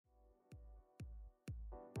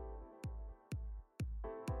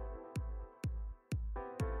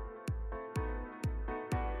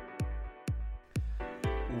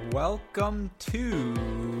Welcome to...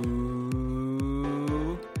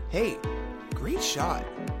 Hey, great shot.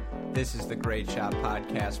 This is the Great Shot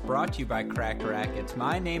Podcast, brought to you by Cracked Racquets.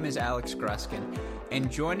 My name is Alex Gruskin,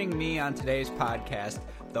 and joining me on today's podcast,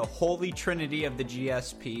 the holy trinity of the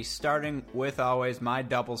GSP, starting with always my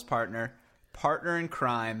doubles partner in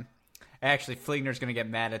crime. Actually, Fligner's going to get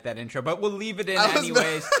mad at that intro, but we'll leave it in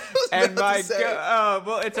anyways. And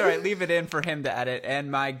well, it's all right. Leave it in for him to edit.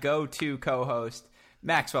 And my go-to co-host,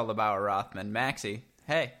 Maxwell LeBauer Rothman. Maxie,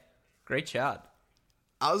 hey, great shot.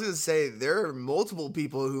 I was going to say, there are multiple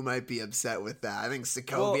people who might be upset with that. I think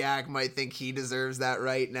Sokoviak might think he deserves that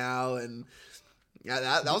right now. And yeah,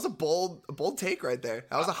 that was a bold take right there.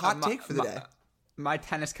 That was a hot take for the day. My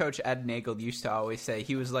tennis coach, Ed Nagel, used to always say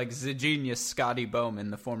he was like the genius Scotty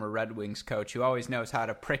Bowman, the former Red Wings coach, who always knows how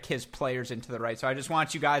to prick his players into the right. So I just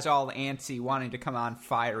want you guys all antsy, wanting to come on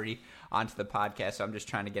fiery onto the podcast. So I'm just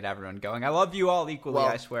trying to get everyone going. I love you all equally,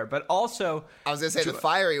 I swear. But also... I was going to say, the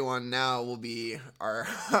fiery one now will be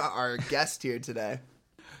our guest here today.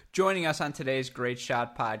 Joining us on today's Great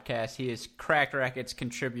Shot Podcast, he is Cracked Racquets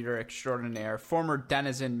contributor extraordinaire, former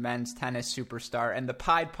Denizen men's tennis superstar, and the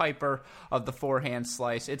Pied Piper of the forehand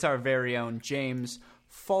slice. It's our very own James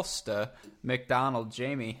Fosta McDonald.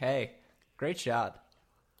 Jamie, hey, great shot.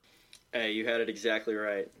 Hey, you had it exactly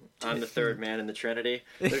right. I'm the third man in the Trinity.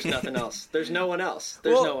 There's nothing else. There's no one else.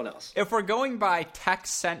 No one else. If we're going by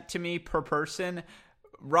text sent to me per person...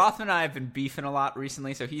 Rothman and I have been beefing a lot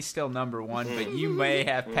recently, so he's still number one, but you may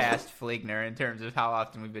have passed Fligner in terms of how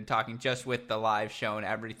often we've been talking just with the live show and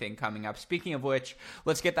everything coming up. Speaking of which,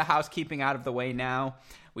 let's get the housekeeping out of the way now.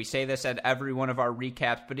 We say this at every one of our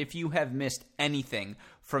recaps, but if you have missed anything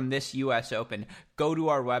from this U.S. Open, go to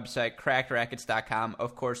our website, crackedrackets.com.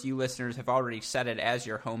 Of course, you listeners have already set it as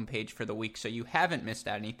your homepage for the week, so you haven't missed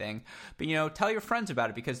anything. But, tell your friends about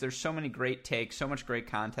it because there's so many great takes, so much great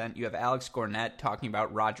content. You have Alex Gornett talking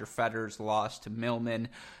about Roger Federer's loss to Millman.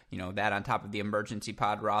 That on top of the emergency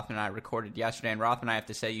pod Rothman and I recorded yesterday. And Rothman, I have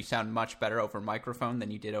to say, you sound much better over microphone than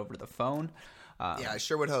you did over the phone. Yeah, I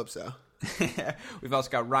sure would hope so. We've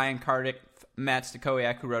also got Ryan Kardik, Matt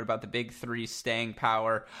Stakowiak, who wrote about the big three staying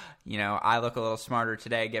power. I look a little smarter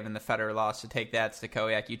today given the Federer loss, so take that,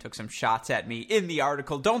 Stakowiak. You took some shots at me in the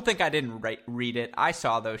article. Don't think I didn't read it. I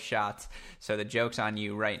saw those shots, so the joke's on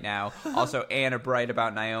you right now. Also, Anna Bright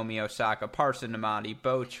about Naomi Osaka, Parson Namadi,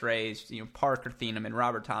 Bo Trays, Parker Thieneman,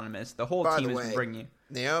 Robert Tonemis. The whole team is bringing you.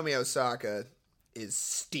 Naomi Osaka is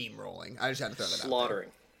steamrolling. I just had to throw that Slaughtering.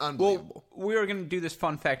 Out there. Unbelievable. Well, we were going to do this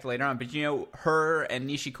fun fact later on, but her and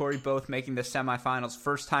Nishikori both making the semifinals.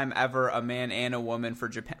 First time ever a man and a woman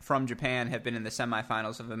from Japan have been in the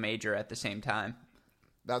semifinals of a major at the same time.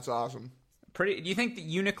 That's awesome. Do you think that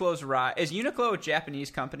Uniqlo's rise... Is Uniqlo a Japanese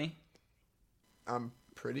company? I'm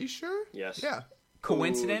pretty sure. Yes. Yeah.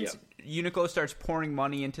 Coincidence? Ooh, yeah. Uniqlo starts pouring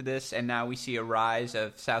money into this, and now we see a rise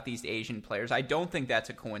of Southeast Asian players. I don't think that's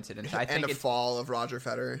a coincidence. I think it's a fall of Roger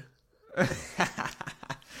Federer.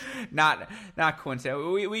 Not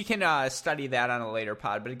coincidental. We can study that on a later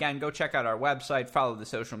pod. But again, go check out our website. Follow the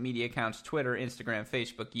social media accounts, Twitter, Instagram,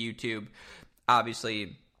 Facebook, YouTube.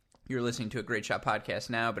 Obviously, you're listening to a Great Shot Podcast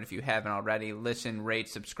now, but if you haven't already, listen, rate,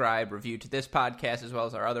 subscribe, review to this podcast as well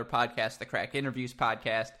as our other podcast, the Crack Interviews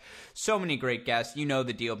podcast. So many great guests. You know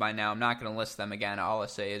the deal by now. I'm not going to list them again. All I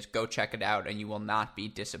say is go check it out, and you will not be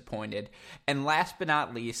disappointed. And last but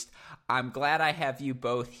not least, I'm glad I have you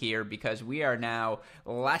both here because we are now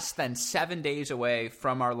less than 7 days away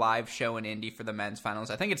from our live show in Indy for the men's finals.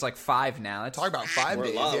 I think it's like 5 now. Talk about 5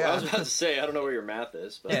 days, yeah. I was about to say, I don't know where your math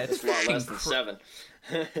is, but yeah, it's a lot less than 7.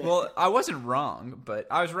 Well, I wasn't wrong, but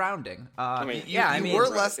I was rounding. You were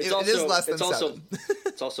less. It is less than 7.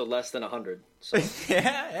 It's also less than 100. So.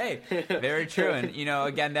 Yeah, hey, very true. And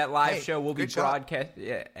again, that live show will be broadcast.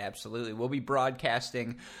 Yeah, absolutely, we'll be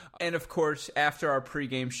broadcasting, and of course, after our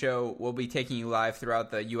pregame show, we'll be taking you live throughout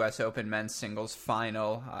the U.S. Open men's singles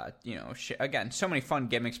final. Again, so many fun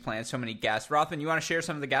gimmicks planned, so many guests. Rothman, you want to share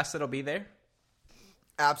some of the guests that'll be there?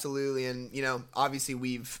 Absolutely, and obviously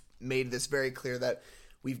we've made this very clear that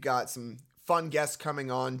we've got some fun guests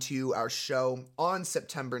coming on to our show on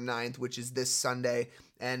September 9th, which is this Sunday.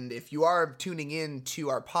 And if you are tuning in to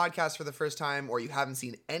our podcast for the first time or you haven't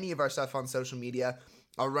seen any of our stuff on social media,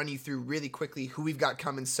 I'll run you through really quickly who we've got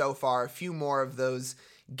coming so far. A few more of those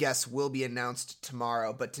guests will be announced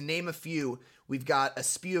tomorrow. But to name a few, we've got a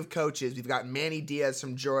spew of coaches. We've got Manny Diaz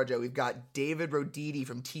from Georgia. We've got David Roditi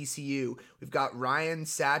from TCU. We've got Ryan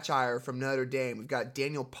Satchire from Notre Dame. We've got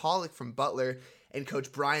Daniel Pollock from Butler and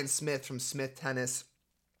Coach Brian Smith from Smith Tennis.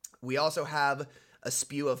 We also have a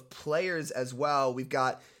spew of players as well. We've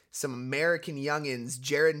got some American youngins,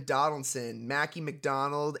 Jared Donaldson, Mackie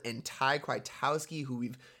McDonald, and Ty Kwiatkowski, who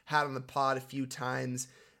we've had on the pod a few times.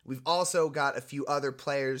 We've also got a few other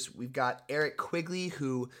players. We've got Eric Quigley,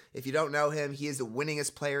 who, if you don't know him, he is the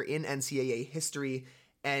winningest player in NCAA history.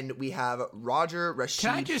 And we have Roger Rashid.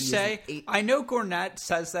 Can I just say, I know Gornett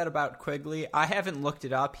says that about Quigley. I haven't looked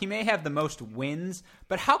it up. He may have the most wins,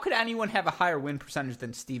 but how could anyone have a higher win percentage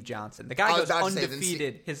than Steve Johnson? The guy goes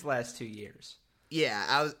undefeated his last 2 years.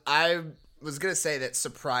 Yeah, I was gonna say that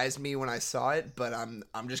surprised me when I saw it, but I'm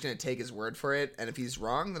just gonna take his word for it. And if he's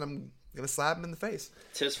wrong, then I'm gonna slap him in the face.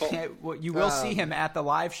 It's his fault. Yeah, well, you will see him at the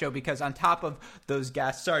live show because on top of those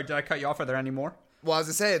guests. Sorry, did I cut you off? Are there any more? Well, as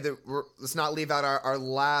I say, let's not leave out our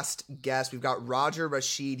last guest. We've got Roger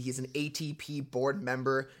Rashid. He's an ATP board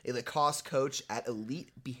member, a Lacoste coach at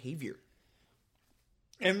Elite Behavior.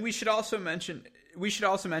 And we should also mention,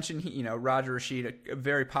 Roger Rashid, a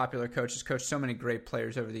very popular coach, has coached so many great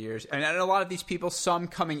players over the years. And a lot of these people, some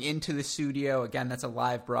coming into the studio. Again, that's a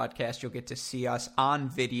live broadcast. You'll get to see us on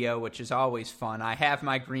video, which is always fun. I have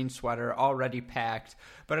my green sweater already packed,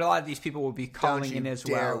 but a lot of these people will be calling in as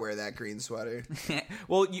well. Don't you dare wear that green sweater.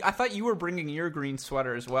 Well, I thought you were bringing your green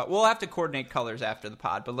sweater as well. We'll have to coordinate colors after the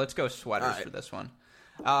pod, but let's go sweaters for this one.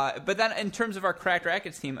 But then in terms of our Cracked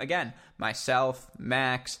Racquets team, again, myself,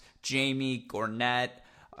 Max, Jamie, Gornett,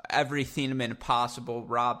 every Thieneman possible,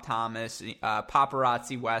 Rob Thomas,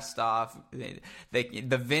 Paparazzi Westoff,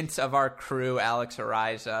 the Vince of our crew, Alex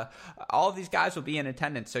Ariza, all of these guys will be in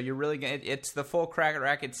attendance. So you're really it's the full Cracked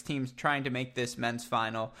Racquets team trying to make this men's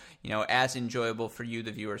final, as enjoyable for you,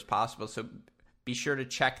 the viewers, possible. So be sure to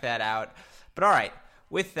check that out. But all right,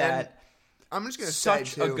 with that. I'm just going to say,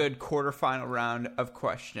 too, a good quarterfinal round of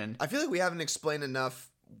question. I feel like we haven't explained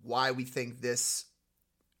enough why we think this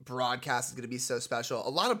broadcast is going to be so special. A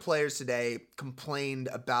lot of players today complained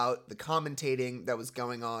about the commentating that was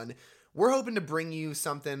going on. We're hoping to bring you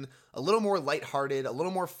something a little more lighthearted, a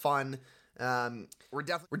little more fun. We're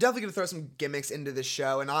definitely going to throw some gimmicks into the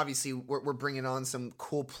show, and obviously we're bringing on some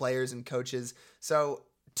cool players and coaches. So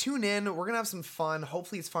tune in. We're going to have some fun.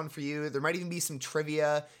 Hopefully it's fun for you. There might even be some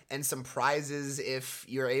trivia and some prizes if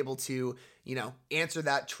you're able to, answer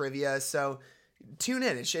that trivia. So tune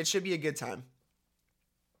in. It should be a good time.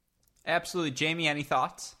 Absolutely. Jamie, any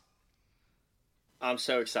thoughts? I'm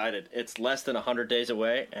so excited. It's less than 100 days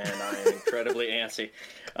away, and I am incredibly antsy.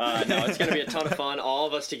 No, it's going to be a ton of fun. All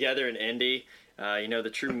of us together in Indy. The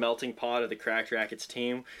true melting pot of the Cracked Racquets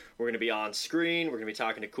team. We're going to be on screen. We're going to be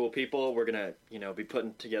talking to cool people. We're going to, be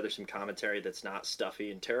putting together some commentary that's not stuffy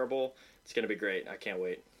and terrible. It's going to be great. I can't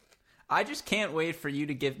wait. I just can't wait for you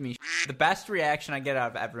to give me the best reaction I get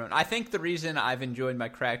out of everyone. I think the reason I've enjoyed my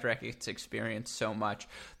Cracked Racquets experience so much,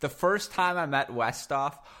 the first time I met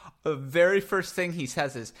Westoff, the very first thing he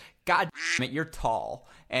says is, "God damn it, you're tall."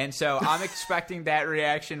 And so I'm expecting that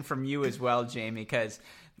reaction from you as well, Jamie, because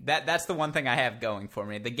that's the one thing I have going for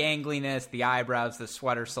me. The gangliness, the eyebrows, the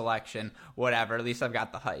sweater selection, whatever. At least I've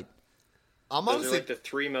got the height. Those are like the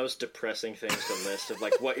three most depressing things to list of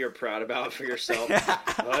like what you're proud about for yourself.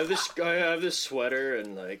 I have this sweater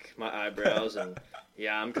and like my eyebrows and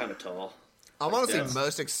yeah, I'm kind of tall. I'm honestly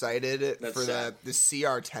most excited for the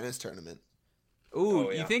CR tennis tournament.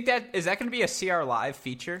 Ooh, you think is that going to be a CR live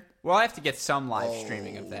feature? We'll have to get some live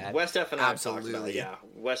streaming of that. West F and I talked about it. Yeah,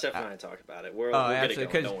 West F and I talked about it. We'll get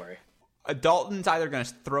it going. Don't worry. Dalton's either going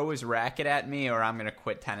to throw his racket at me or I'm going to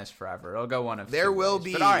quit tennis forever. It'll go one of there two will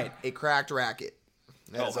ways. be a cracked racket.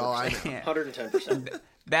 That's all I know. 110%.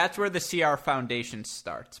 That's where the CR Foundation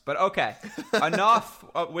starts. But okay, enough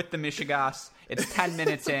with the Michigas. It's 10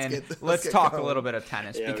 minutes in. Let's talk a little bit of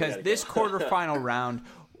tennis because this quarterfinal round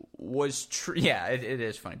was it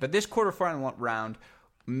is funny. But this quarterfinal round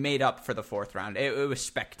made up for the fourth round. It was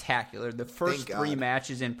spectacular. The first three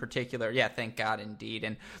matches in particular, thank God indeed.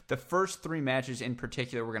 And the first three matches in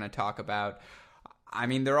particular we're going to talk about, I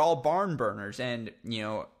mean, they're all barn burners. And,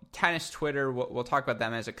 tennis Twitter, we'll talk about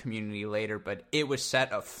them as a community later, but it was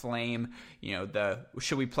set aflame. The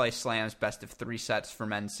should we play slams, best of 3 sets for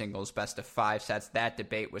men's singles, best of 5 sets. That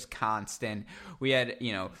debate was constant. We had,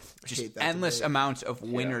 just endless amounts of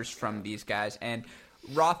winners from these guys. And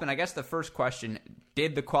Rothman, I guess the first question,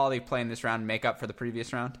 did the quality play in this round make up for the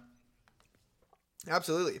previous round?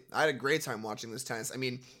 Absolutely. I had a great time watching this tennis. I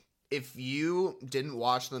mean, if you didn't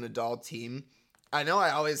watch the Nadal team, I know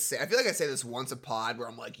I always say, I feel like I say this once a pod where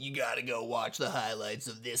I'm like, you got to go watch the highlights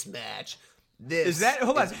of this match. Is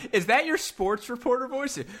that your sports reporter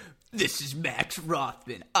voice? This is Max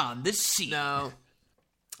Rothman on the scene. No.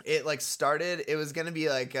 It started, it was going to be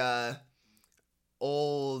like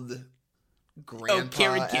old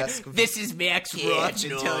grandpa-esque. This is Max Roth.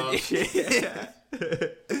 No.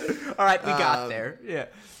 All right, we got there. Yeah.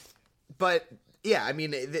 But yeah, I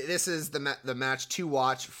mean, this is the match to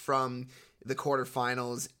watch from the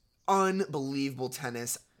quarterfinals. Unbelievable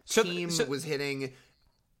tennis. Team was hitting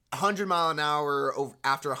 100 mile an hour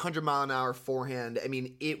after 100 mile an hour forehand. I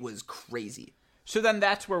mean, it was crazy. So then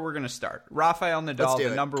that's where we're going to start. Rafael Nadal,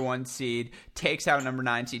 the number 1 seed, takes out number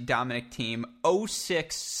 9 seed Dominic Thiem, 0-6,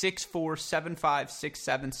 6-4, 7-5,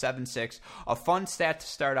 6-7, 7-6. A fun stat to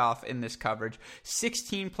start off in this coverage.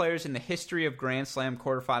 16 players in the history of Grand Slam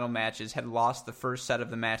quarterfinal matches had lost the first set of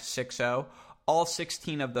the match 6-0. All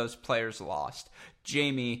 16 of those players lost.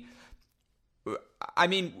 Jamie, I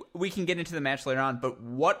mean, we can get into the match later on, but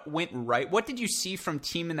what went right? What did you see from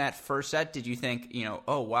Thiem in that first set? Did you think,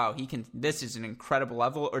 oh, wow, this is an incredible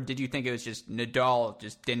level? Or did you think it was just Nadal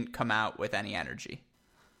just didn't come out with any energy?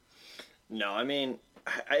 No, I mean,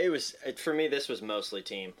 for me, this was mostly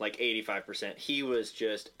Thiem, like 85%. He was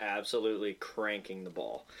just absolutely cranking the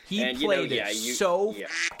ball. He played it so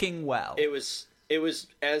fucking well. It was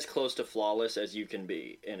as close to flawless as you can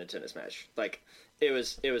be in a tennis match. Like, it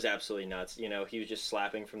was absolutely nuts. He was just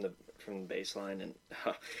slapping from the baseline, and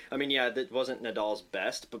I mean, yeah, that wasn't Nadal's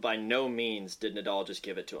best, but by no means did Nadal just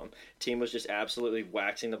give it to him. Thiem was just absolutely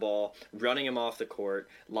waxing the ball, running him off the court,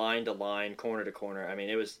 line to line, corner to corner. I mean,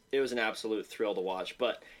 it was an absolute thrill to watch.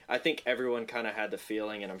 But I think everyone kind of had the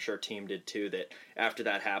feeling, and I'm sure Thiem did too, that after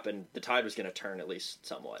that happened, the tide was going to turn at least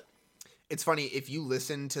somewhat. It's funny, if you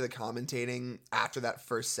listen to the commentating after that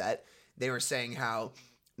first set, they were saying how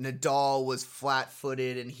Nadal was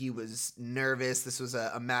flat-footed and he was nervous. This was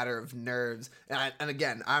a matter of nerves. And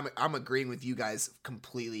again, I'm agreeing with you guys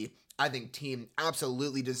completely. I think Thiem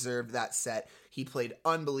absolutely deserved that set. He played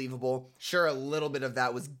unbelievable. Sure, a little bit of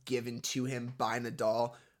that was given to him by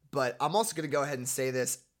Nadal, but I'm also going to go ahead and say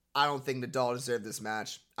this. I don't think Nadal deserved this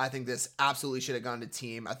match. I think this absolutely should have gone to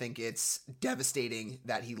Thiem. I think it's devastating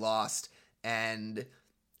that he lost, and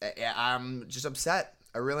I'm just upset.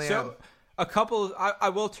 I really am. I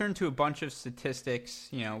will turn to a bunch of statistics.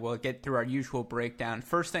 We'll get through our usual breakdown.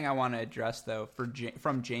 First thing I want to address, though,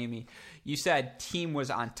 from Jamie, you said Thiem was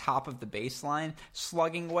on top of the baseline,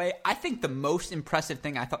 slugging away. I think the most impressive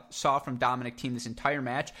thing I saw from Dominic Thiem this entire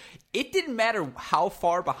match, it didn't matter how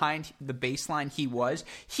far behind the baseline he was.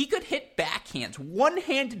 He could hit backhands,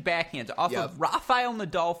 one-handed backhands off of Rafael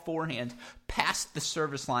Nadal forehand past the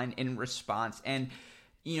service line in response. And,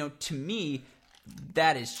 to me,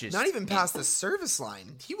 that is just not even past the service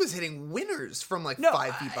line. He was hitting winners from 5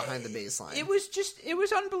 feet behind the baseline. It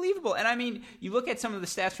was unbelievable. And I mean, you look at some of the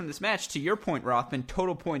stats from this match, to your point, Rothman,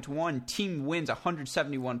 total points won. Thiem wins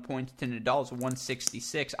 171 points to Nadal's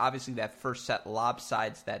 166. Obviously that first set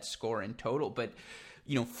lopsides that score in total, but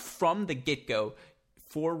from the get-go,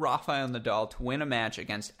 for Rafael Nadal to win a match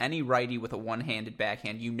against any righty with a one-handed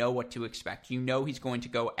backhand, you know what to expect. You know he's going to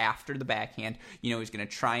go after the backhand. You know he's going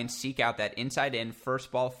to try and seek out that inside-in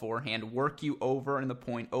first ball forehand, work you over in the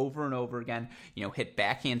point over and over again, hit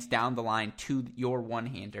backhands down the line to your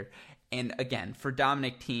one-hander. And again, for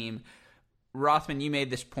Dominic Thiem, Rothman, you made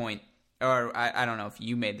this point, or I don't know if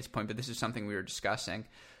you made this point, but this is something we were discussing.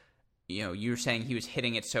 You were saying he was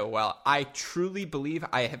hitting it so well. I truly believe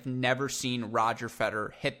I have never seen Roger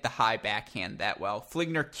Federer hit the high backhand that well.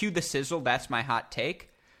 Fligner, cue the sizzle. That's my hot take.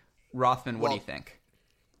 Rothman, what do you think?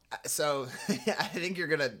 So I think you're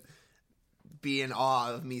going to be in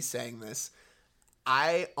awe of me saying this.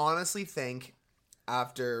 I honestly think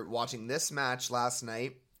after watching this match last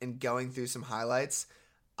night and going through some highlights,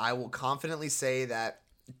 I will confidently say that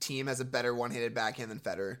Thiem has a better one-handed backhand than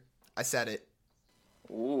Federer. I said it.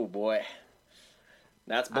 Ooh, boy.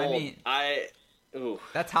 That's bold. I mean,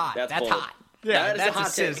 that's hot. That's bold. hot. Yeah, that's a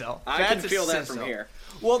hot sizzle. I can feel that from here.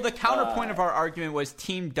 Well, the counterpoint of our argument was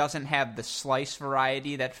Thiem doesn't have the slice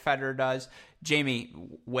variety that Federer does. Jamie,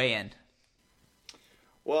 weigh in.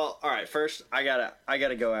 Well, all right. First, I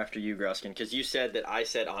gotta go after you, Gruskin, because you said that I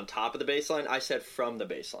said on top of the baseline. I said from the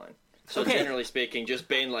baseline. So generally speaking, just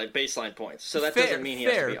baseline points. So that doesn't mean he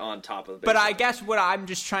has to be on top of the baseline. But I guess what I'm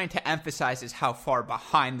just trying to emphasize is how far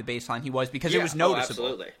behind the baseline he was, because it was noticeable. Oh,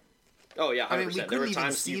 absolutely. Oh, yeah, 100%. I mean, we couldn't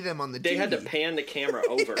even see them on the TV. They had to pan the camera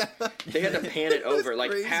over. They had to pan it over.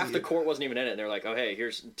 Like, crazy. Half the court wasn't even in it. And they're like, oh, hey,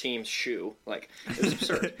 here's Thiem's shoe. Like, it was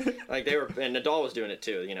absurd. And Nadal was doing it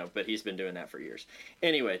too, but he's been doing that for years.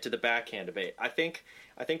 Anyway, to the backhand debate. I think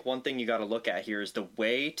one thing you got to look at here is the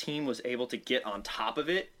way Thiem was able to get on top of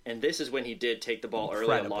it. And this is when he did take the ball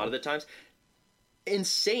early a lot of the times.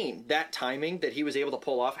 insane, that timing that he was able to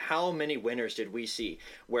pull off. How many winners did we see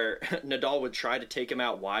where Nadal would try to take him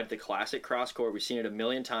out wide, the classic cross court? We've seen it a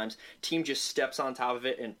million times. Team just steps on top of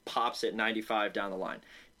it and pops it 95 down the line.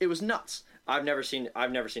 It was nuts. I've never seen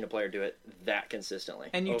a player do it that consistently.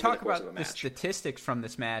 And you talk about the statistics from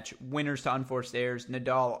this match, winners to unforced errors.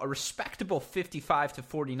 Nadal, a respectable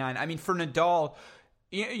 55-49. I mean, for Nadal,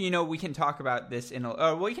 you know, we can talk about this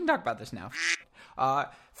we can talk about this now.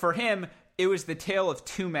 For him, it was the tale of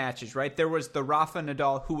two matches, right? There was the Rafa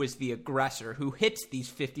Nadal, who was the aggressor, who hits these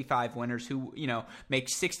 55 winners, who, you know,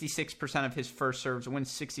 makes 66% of his first serves, wins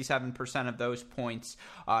 67% of those points.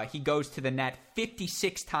 He goes to the net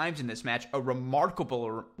 56 times in this match, a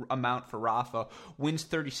remarkable amount for Rafa, wins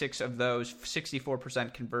 36 of those,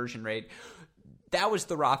 64% conversion rate. That was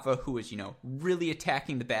the Rafa who was, you know, really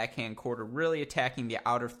attacking the backhand quarter, really attacking the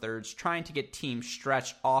outer thirds, trying to get teams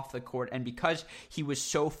stretched off the court. And because he was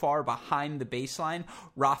so far behind the baseline,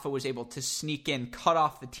 Rafa was able to sneak in, cut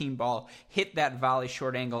off the team ball, hit that volley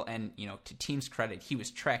short angle, and, you know, to team's credit, he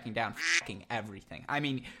was tracking down fucking everything. I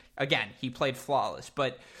mean, again, he played flawless.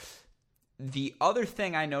 But the other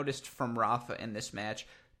thing I noticed from Rafa in this match,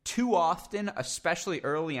 too often, especially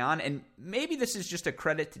early on, and maybe this is just a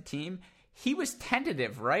credit to team, he was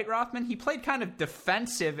tentative, right, Rothman? He played kind of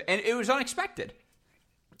defensive, and it was unexpected.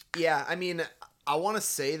 Yeah, I mean, I want to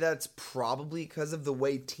say that's probably because of the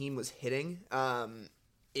way team was hitting.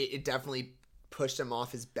 It definitely pushed him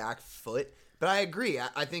off his back foot. But I agree.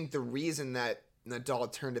 I think the reason that Nadal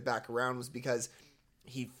turned it back around was because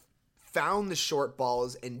he found the short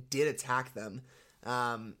balls and did attack them.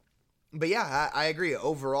 But yeah, I agree.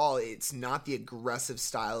 Overall, it's not the aggressive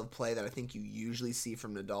style of play that I think you usually see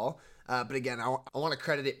from Nadal. But again, I want to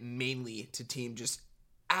credit it mainly to team just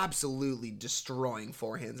absolutely destroying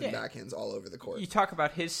forehands and backhands all over the court. You talk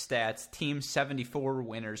about his stats, team 74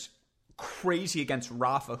 winners, crazy against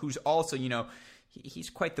Rafa, who's also, you know, he's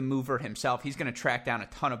quite the mover himself. He's going to track down a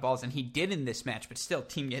ton of balls, and he did in this match, but still,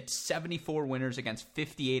 team gets 74 winners against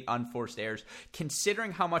 58 unforced errors.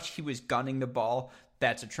 Considering how much he was gunning the ball,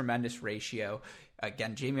 that's a tremendous ratio.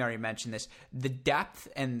 Again, Jamie already mentioned this. The depth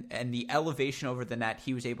and the elevation over the net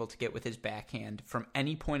he was able to get with his backhand from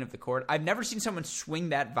any point of the court. I've never seen someone swing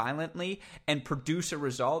that violently and produce a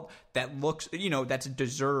result that looks, you know, that's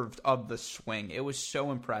deserved of the swing. It was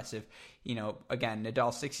so impressive. You know, again,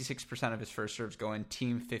 Nadal, 66% of his first serves go in,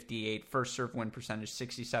 team 58. First serve win percentage,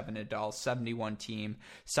 67 Nadal, 71 team.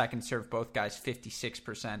 Second serve, both guys,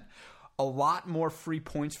 56%. A lot more free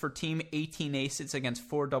points for team, 18 aces against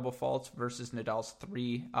 4 double faults versus Nadal's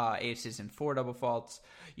 3 aces and 4 double faults.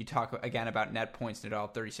 You talk again about net points,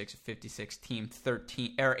 Nadal 36 of 56, team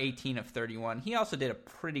 18 of 31. He also did a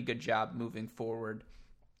pretty good job moving forward.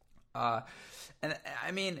 And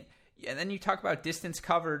I mean, and then you talk about distance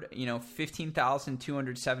covered, you know,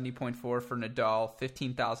 15,270.4 for Nadal,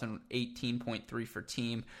 15,018.3 for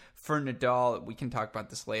team. For Nadal, we can talk about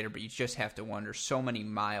this later, but you just have to wonder, so many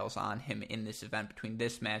miles on him in this event between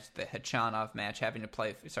this match, the Khachanov match, the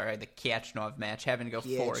Khachanov match, having to go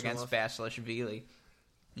 4 against Vasilishvili.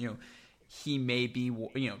 You know, he may be,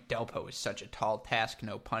 you know, Delpo is such a tall task,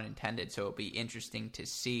 no pun intended, so it'll be interesting to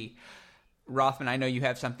see. Rothman, I know you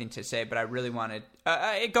have something to say, but I really wanted...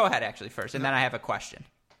 go ahead, actually, first, and then I have a question.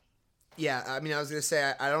 Yeah, I mean, I was going to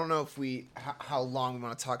say, I don't know if how long we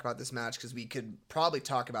want to talk about this match, because we could probably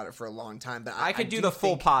talk about it for a long time. But I could do the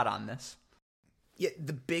full pod on this. Yeah,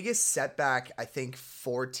 the biggest setback, I think,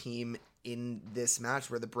 for team in this match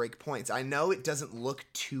were the break points. I know it doesn't look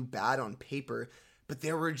too bad on paper, but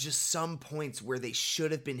there were just some points where they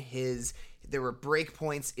should have been his. There were break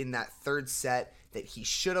points in that third set that he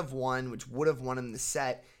should have won, which would have won him the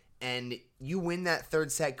set. And you win that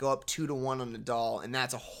third set, go up 2-1 on Nadal, and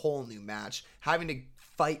that's a whole new match. Having to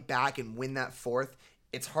fight back and win that fourth,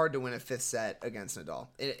 it's hard to win a fifth set against Nadal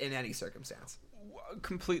in any circumstance.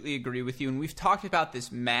 Completely agree with you, and we've talked about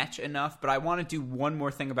this match enough, but I want to do one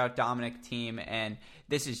more thing about Dominic Thiem, and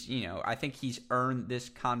this is, you know, I think he's earned this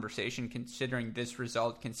conversation considering this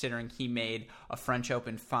result, considering he made a French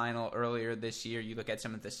Open final earlier this year. You look at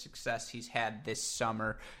some of the success he's had this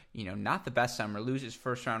summer, you know, not the best summer, loses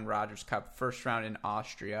first round Rogers Cup, first round in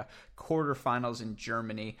Austria, quarterfinals in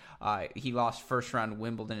Germany. He lost first round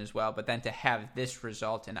Wimbledon as well, but then to have this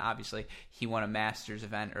result, and obviously he won a Masters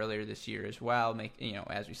event earlier this year as well, you know,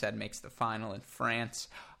 as we said, makes the final in France.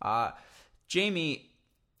 Jamie,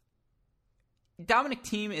 Dominic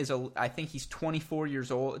Thiem is I think he's 25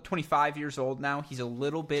 years old now. He's a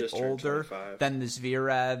little bit older than the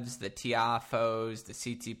Zverevs, the Tiafos, the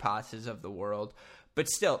Tsitsipas's of the world. But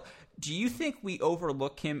still, do you think we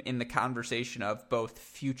overlook him in the conversation of both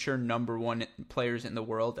future number one players in the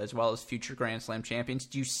world as well as future Grand Slam champions?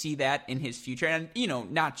 Do you see that in his future? And,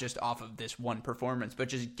 not just off of this one performance, but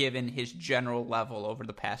just given his general level over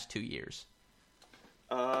the past 2 years?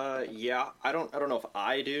 Yeah, I don't know if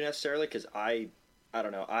I do necessarily, because I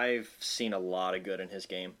don't know. I've seen a lot of good in his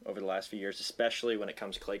game over the last few years, especially when it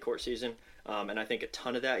comes to clay court season. And I think a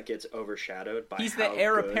ton of that gets overshadowed by he's how the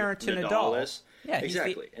heir good apparent to Nadal is. Yeah,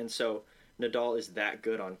 exactly. And so Nadal is that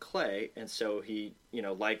good on clay, and so he,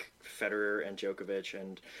 like Federer and Djokovic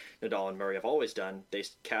and Nadal and Murray have always done, they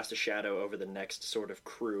cast a shadow over the next sort of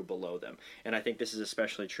crew below them. And I think this is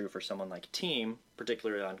especially true for someone like Thiem,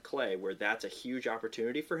 particularly on clay, where that's a huge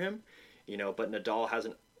opportunity for him, but Nadal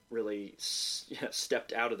hasn't really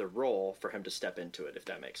stepped out of the role for him to step into it, if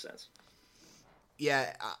that makes sense.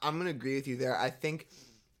 Yeah, I'm going to agree with you there. I think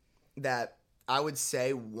that I would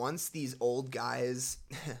say once these old guys,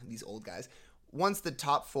 once the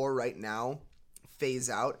top four right now phase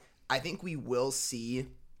out, I think we will see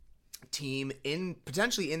Thiem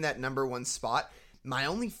potentially in that number one spot. My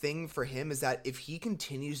only thing for him is that if he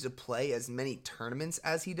continues to play as many tournaments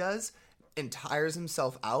as he does and tires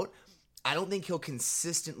himself out, I don't think he'll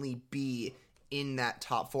consistently be in that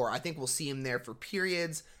top four. I think we'll see him there for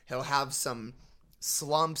periods. He'll have some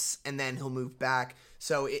slumps and then he'll move back.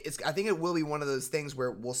 So I think it will be one of those things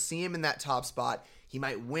where we'll see him in that top spot. He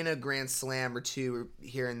might win a Grand Slam or two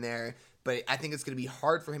here and there, but I think it's going to be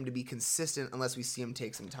hard for him to be consistent unless we see him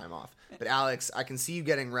take some time off. But Alex, I can see you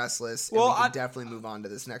getting restless, and we can definitely move on to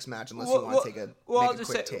this next match unless you want to take a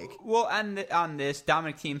quick take. We'll end on this.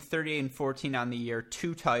 Dominic Thiem, 38-14 on the year,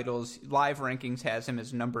 2 titles. Live Rankings has him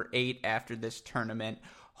as number 8 after this tournament.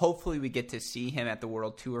 Hopefully we get to see him at the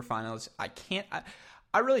World Tour Finals.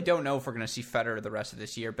 I really don't know if we're going to see Federer the rest of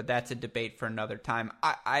this year, but that's a debate for another time.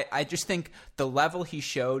 I just think the level he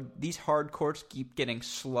showed, these hard courts keep getting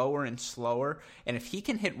slower and slower, and if he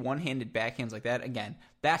can hit one-handed backhands like that, again,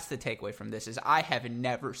 that's the takeaway from this, is I have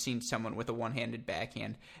never seen someone with a one-handed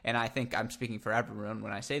backhand, and I think I'm speaking for everyone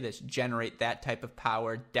when I say this, generate that type of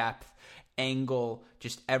power, depth, angle,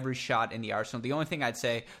 just every shot in the arsenal. The only thing I'd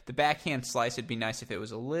say, the backhand slice, it'd be nice if it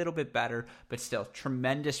was a little bit better, but still,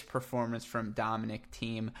 tremendous performance from Dominic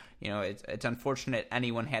Thiem. It's unfortunate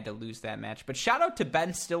anyone had to lose that match, but shout out to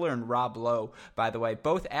Ben Stiller and Rob Lowe, by the way,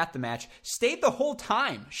 both at the match, stayed the whole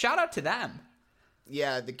time. Shout out to them.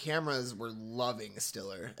 Yeah, the cameras were loving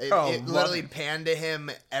Stiller. It literally panned to him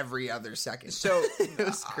every other second. So it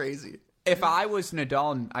was crazy. If I was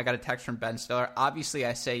Nadal and I got a text from Ben Stiller, obviously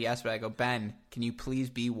I say yes, but I go, Ben, can you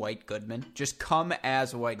please be White Goodman? Just come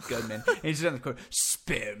as White Goodman. And he's on the court,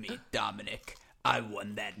 spare me, Dominic. I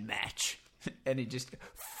won that match. And he just,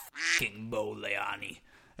 fucking Moleani.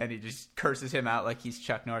 And he just curses him out like he's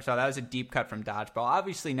Chuck Norris. So that was a deep cut from Dodgeball.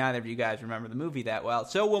 Obviously, neither of you guys remember the movie that well,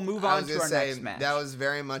 so we'll move on to our next match. That was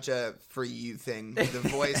very much a for you thing. The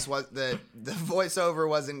voice was the voiceover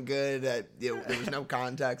wasn't good. There was no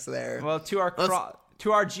context there. Well, to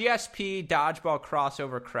our GSP Dodgeball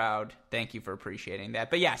crossover crowd, thank you for appreciating that.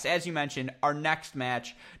 But yes, as you mentioned, our next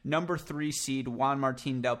match, number 3 seed Juan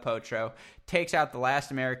Martín del Potro takes out the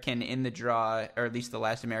last American in the draw, or at least the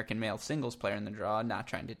last American male singles player in the draw, not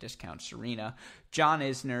trying to discount Serena. John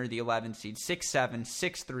Isner, the 11 seed, 6'7",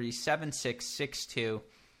 6'3", 7'6", 6'2".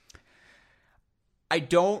 I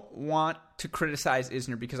don't want to criticize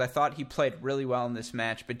Isner because I thought he played really well in this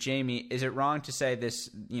match. But Jamie, is it wrong to say this?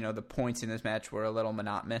 The points in this match were a little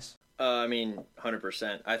monotonous.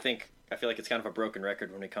 100%. I feel like it's kind of a broken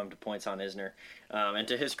record when we come to points on Isner. And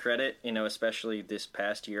to his credit, especially this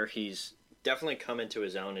past year, he's definitely come into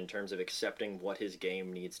his own in terms of accepting what his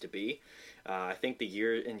game needs to be. I think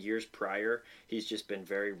years prior, he's just been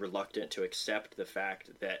very reluctant to accept the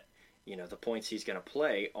fact that the points he's going to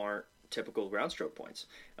play aren't typical ground stroke points.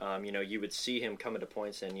 You would see him come into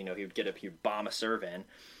points and, he'd bomb a serve in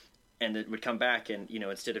and it would come back and,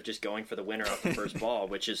 instead of just going for the winner off the first ball,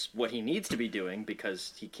 which is what he needs to be doing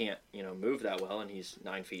because he can't, move that well and he's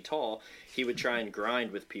 9 feet tall, he would try and grind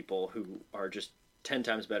with people who are just 10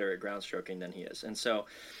 times better at ground stroking than he is. And so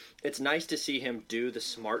it's nice to see him do the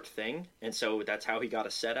smart thing. And so that's how he got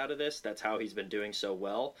a set out of this. That's how he's been doing so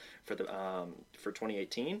well for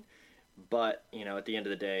 2018. But, at the end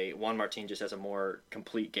of the day, Juan Martín just has a more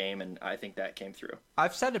complete game, and I think that came through.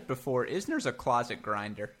 I've said it before. Isner's a closet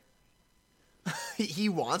grinder. He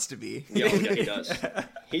wants to be. Yeah, he does.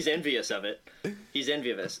 He's envious of it. He's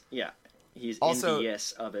envious. Yeah, he's also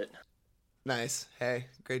envious of it. Nice. Hey,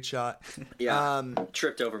 great shot. Yeah,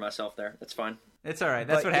 tripped over myself there. That's fine. It's all right.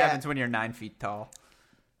 That's what happens when you're 9 feet tall.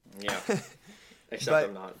 Yeah. Except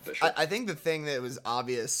I'm not, but sure. I think the thing that was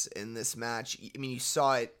obvious in this match, I mean, you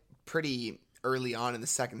saw it pretty early on in the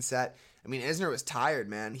second set. I mean, Isner was tired,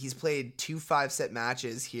 man. He's played 2 5-set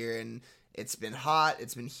matches here, and it's been hot,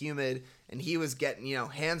 it's been humid, and he was getting,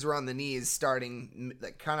 hands were on the knees starting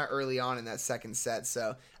like kind of early on in that second set.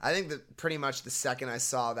 So I think that pretty much the second I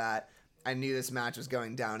saw that, I knew this match was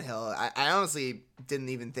going downhill. I honestly didn't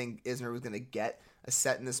even think Isner was going to get a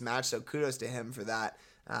set in this match, so kudos to him for that.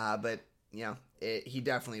 But he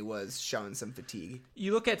definitely was showing some fatigue.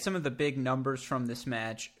 You look at some of the big numbers from this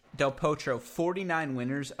match. Del Potro, 49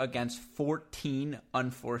 winners against 14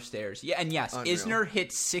 unforced errors. Yeah, and yes, Unreal. Isner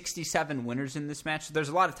hit 67 winners in this match. So there's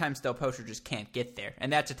a lot of times Del Potro just can't get there.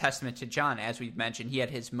 And that's a testament to John. As we've mentioned, he had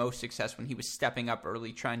his most success when he was stepping up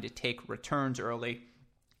early, trying to take returns early.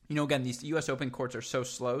 Again, these U.S. Open courts are so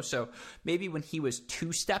slow, so maybe when he was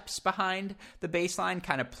 2 steps behind the baseline,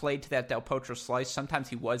 kind of played to that Del Potro slice, sometimes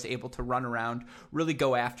he was able to run around, really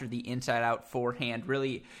go after the inside-out forehand.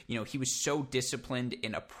 Really, he was so disciplined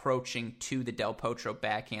in approaching to the Del Potro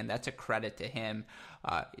backhand. That's a credit to him.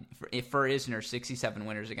 For Isner, 67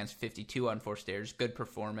 winners against 52 unforced errors. Good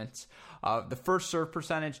performance. The first serve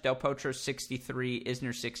percentage, Del Potro 63,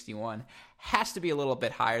 Isner 61. Has to be a little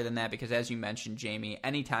bit higher than that because, as you mentioned, Jamie,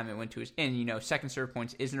 anytime it went to his second serve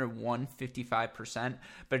points, Isner won 55%,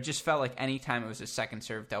 but it just felt like anytime it was a second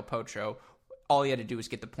serve, Del Potro, all he had to do was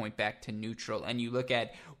get the point back to neutral. And you look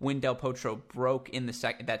at when Del Potro broke in that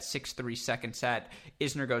 6-3 second set,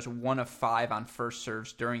 Isner goes 1 of 5 on first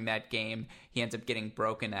serves during that game. He ends up getting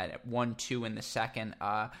broken at 1-2 in the second.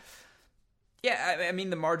 Yeah, I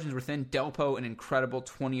mean, the margins were thin. Delpo, an incredible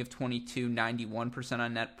 20 of 22, 91%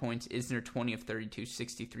 on net points. Isner, 20 of 32,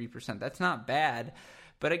 63%. That's not bad.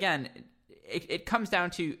 But again, it comes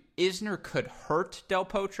down to Isner could hurt Del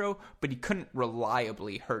Potro, but he couldn't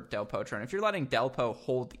reliably hurt Del Potro. And if you're letting Delpo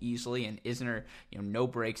hold easily and Isner, no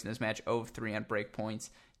breaks in this match, 0 of 3 on break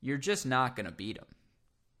points, you're just not going to beat him.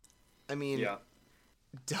 I mean, yeah.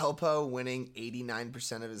 Delpo winning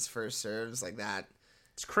 89% of his first serves like that.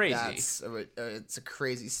 It's crazy. It's a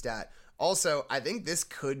crazy stat. Also, I think this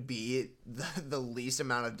could be the least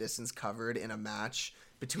amount of distance covered in a match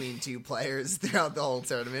between two players throughout the whole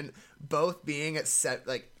tournament. Both being at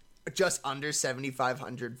just under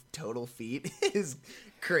 7,500 total feet is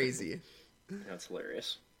crazy. That's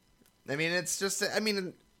hilarious. I mean, it's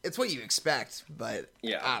what you expect, but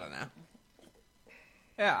yeah. I don't know.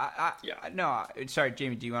 Yeah, no, sorry,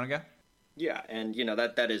 Jamie, do you want to go? Yeah, and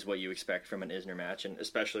that is what you expect from an Isner match, and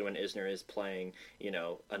especially when Isner is playing,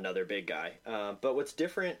 another big guy. But what's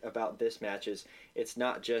different about this match is it's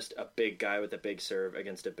not just a big guy with a big serve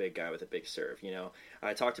against a big guy with a big serve.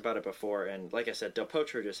 I talked about it before, and like I said, Del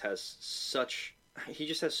Potro just has so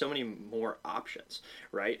many more options,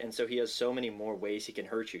 right? And so he has so many more ways he can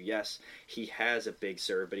hurt you. Yes, he has a big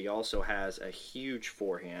serve, but he also has a huge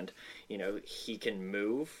forehand. He can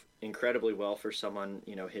move incredibly well for someone,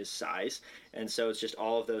 his size. And so it's just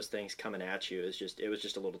all of those things coming at you. It was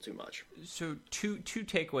just a little too much. So two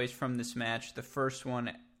takeaways from this match. The first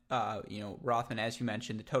one, Rothman, as you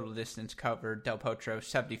mentioned, the total distance covered, Del Potro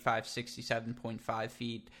 67.5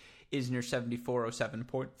 feet, Isner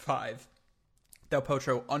 74.07.5. Del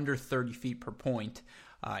Potro under 30 feet per point.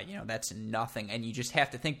 That's nothing. And you just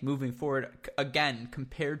have to think moving forward, again,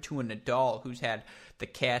 compared to a Nadal who's had the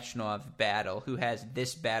Khachanov battle, who has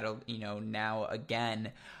this battle, now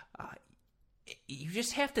again, you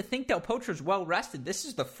just have to think Del Potro's well rested. This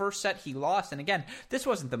is the first set he lost. And again, this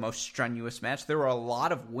wasn't the most strenuous match. There were a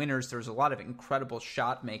lot of winners. There was a lot of incredible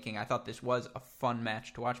shot making. I thought this was a fun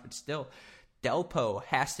match to watch, but still, Delpo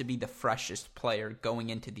has to be the freshest player going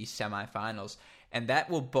into these semifinals. And that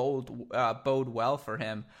will bode well for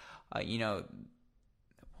him. I'm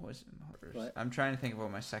trying to think of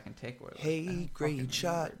what my second takeaway was. Hey, great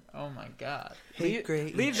shot. Oh my God. Hey,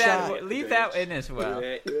 great leave shot. Leave that in as well.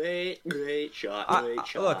 Great shot.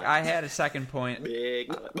 Look, I had a second point.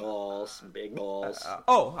 Big balls.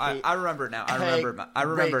 I remember it now. I remember it now. I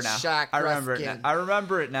remember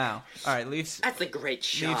it now. All right, leave. That's a great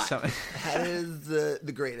shot. That is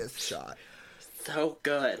the greatest shot. So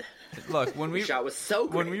good. Look, when we shot was so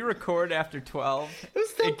great. When we record after 12,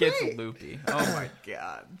 it gets loopy. Oh my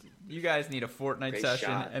God. You guys need a Fortnite great session,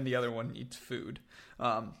 shot. and the other one needs food.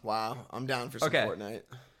 Wow, I'm down for some Fortnite.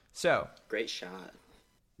 So, great shot.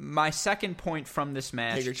 My second point from this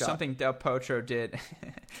match, something Del Potro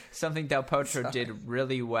did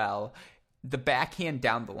really well. The backhand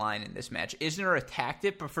down the line in this match. Isner attacked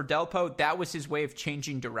it, but for Delpo, that was his way of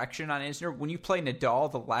changing direction on Isner. When you play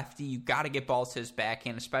Nadal, the lefty, you got to get balls to his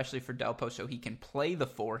backhand, especially for Delpo, so he can play the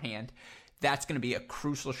forehand. That's going to be a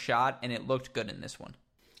crucial shot, and it looked good in this one.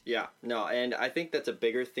 Yeah, no, and I think that's a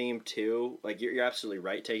bigger theme too. Like you're absolutely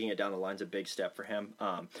right. Taking it down the line's a big step for him.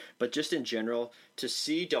 But just in general, to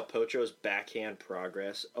see Del Potro's backhand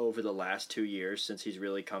progress over the last 2 years since he's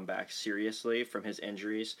really come back seriously from his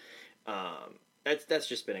injuries, that's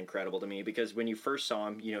just been incredible to me. Because when you first saw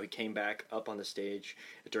him, he came back up on the stage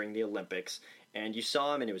during the Olympics, and you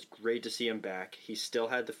saw him, and it was great to see him back. He still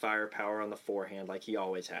had the firepower on the forehand like he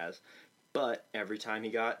always has. But every time he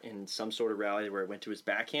got in some sort of rally where it went to his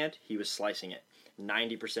backhand, he was slicing it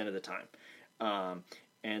 90% of the time.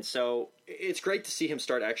 And so it's great to see him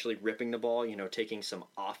start actually ripping the ball, taking some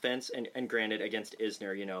offense. And granted, against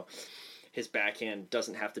Isner, his backhand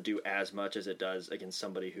doesn't have to do as much as it does against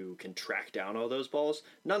somebody who can track down all those balls.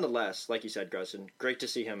 Nonetheless, like you said, Grusson, great to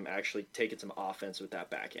see him actually taking some offense with that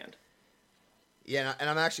backhand. Yeah, and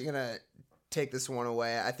I'm actually going to take this one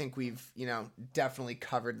away. I think we've, definitely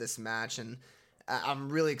covered this match, and I'm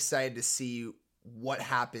really excited to see what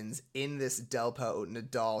happens in this Delpo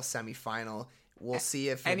Nadal semifinal. We'll see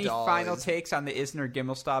if any Nadal final takes on the Isner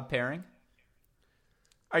Gimelstob pairing.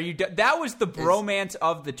 Are you? That was the bromance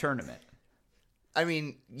of the tournament. I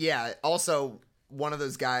mean, yeah. Also, one of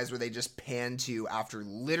those guys where they just pan to after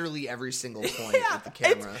literally every single point with the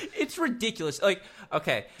camera. It's ridiculous. Like,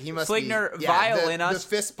 okay, he must Fligner, be, Violinas.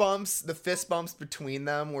 The fist bumps between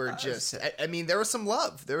them were just. I mean, there was some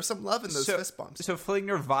love. There was some love in those fist bumps. So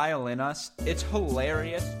Fligner, Violinas. It's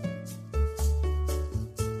hilarious.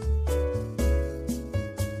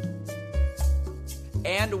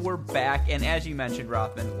 And we're back, and as you mentioned,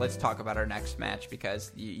 Rothman, let's talk about our next match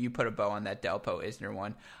because you put a bow on that Delpo Isner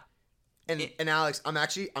one. And Alex, I'm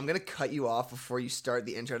going to cut you off before you start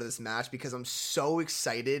the intro to this match because I'm so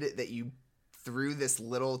excited that you threw this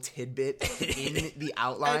little tidbit in the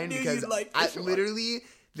outline because literally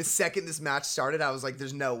the second this match started, I was like,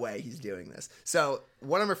 there's no way he's doing this. So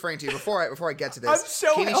what I'm referring to before I get to this,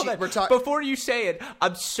 before you say it,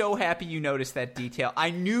 I'm so happy you noticed that detail.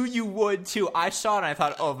 I knew you would too. I saw it and I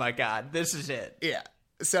thought, oh my God, this is it. Yeah.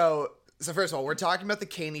 So first of all, we're talking about the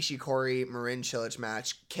Kei Nishikori Marin Cilic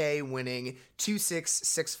match. Kei winning 2-6,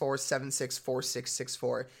 6-4, 7-6, 4-6,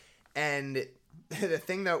 6-4. And the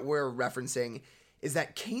thing that we're referencing is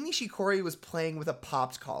that Kei Nishikori was playing with a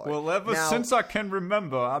popped collar. Well, ever since I can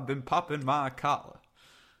remember, I've been popping my collar.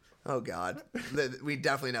 Oh, God. We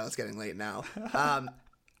definitely know it's getting late now.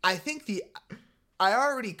 I think I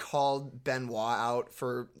already called Benoit out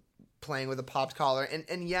for playing with a popped collar.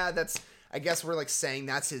 And yeah, that's... I guess we're saying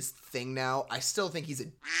that's his thing now. I still think he's a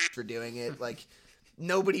for doing it.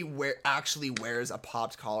 Nobody actually wears a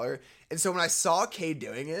popped collar. And so when I saw Kei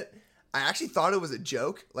doing it, I actually thought it was a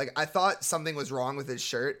joke. I thought something was wrong with his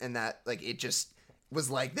shirt and that it just was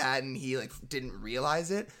like that and he didn't realize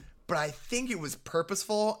it. But I think it was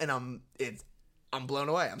purposeful and I'm blown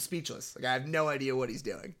away. I'm speechless. I have no idea what he's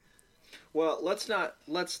doing. Well, let's not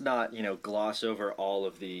gloss over all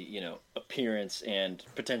of the appearance and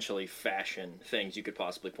potentially fashion things you could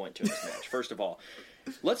possibly point to in this match. First of all,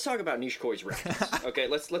 let's talk about Nishikori's rackets. Okay,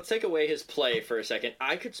 let's take away his play for a second.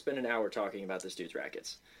 I could spend an hour talking about this dude's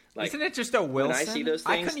rackets. Isn't it just a Wilson? When I see those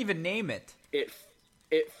things, I couldn't even name it.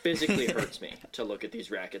 It physically hurts me to look at these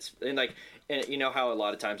rackets. And you know how a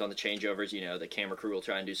lot of times on the changeovers, the camera crew will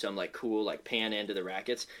try and do some cool pan into the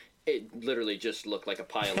rackets. It literally just looked like a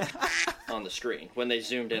pilot on the screen when they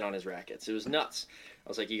zoomed in on his rackets. It was nuts. I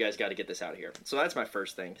was like, you guys got to get this out of here. So that's my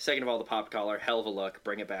first thing. Second of all, the pop collar, hell of a look,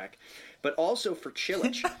 bring it back. But also for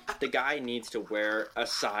Cilic, the guy needs to wear a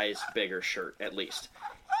size bigger shirt at least.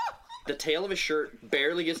 The tail of his shirt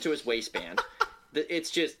barely gets to his waistband.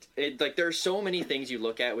 It's just there are so many things you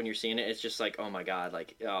look at when you're seeing it. It's just oh my God,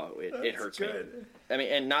 it hurts good. Me. I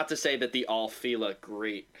mean, and not to say that the all Fila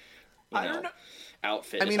great, I don't know.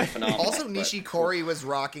 Outfit. I mean, also Nishikori was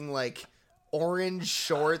rocking orange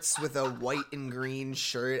shorts with a white and green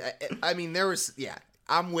shirt. I mean, there was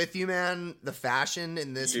I'm with you, man. The fashion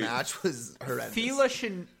in this match was horrendous. Fila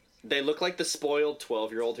should. They look like the spoiled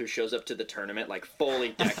 12-year-old who shows up to the tournament fully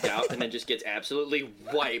decked out and then just gets absolutely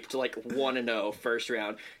wiped 1-0 first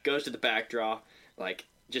round, goes to the back draw,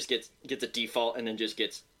 just gets a default and then just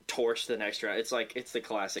gets torched the next round. It's the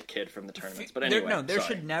classic kid from the tournaments. But anyway, there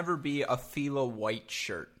should never be a Fila white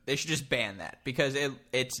shirt. They should just ban that because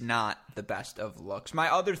it's not the best of looks.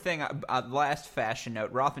 My other thing, last fashion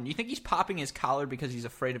note, Rothman, you think he's popping his collar because he's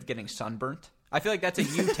afraid of getting sunburnt? I feel like that's a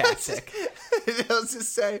you tactic. Let's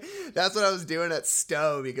just say that's what I was doing at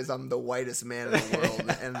Stowe because I'm the whitest man in the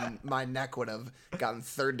world, and my neck would have gotten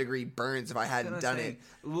 3rd-degree burns if I hadn't done it.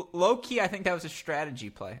 Low key, I think that was a strategy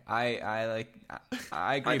play. I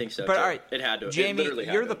agree. I think so. But too. all right, it had to. Jamie,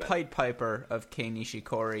 you're the Pied. Pied Piper of Kei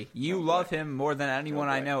Nishikori. You love him more than anyone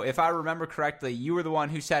I know. If I remember correctly, you were the one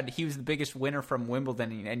who said he was the biggest winner from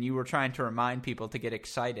Wimbledon, and you were trying to remind people to get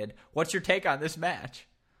excited. What's your take on this match?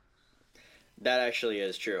 That actually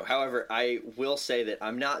is true. However, I will say that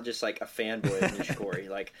I'm not just like a fanboy of Nishikori.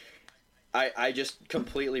 Like, I just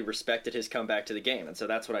completely respected his comeback to the game, and so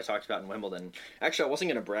that's what I talked about in Wimbledon. Actually, I wasn't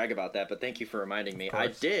going to brag about that, but thank you for reminding me. I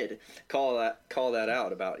did call that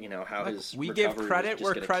out about how his we recovery give credit was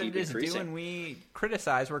where just credit keep is due, increasing. and we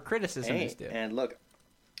criticize where criticism is due. And look,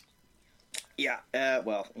 yeah,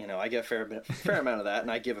 well, I get a fair amount of that,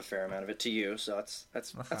 and I give a fair amount of it to you, so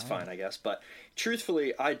that's fine, I guess. But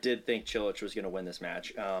truthfully, I did think Cilic was going to win this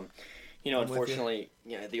match. Unfortunately,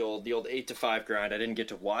 the old 8-5 grind. I didn't get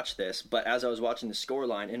to watch this, but as I was watching the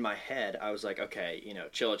scoreline in my head, I was like, okay,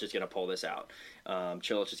 Cilic is going to pull this out.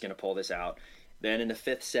 Cilic is going to pull this out. Then in the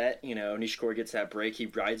 5th set, Nishikori gets that break. He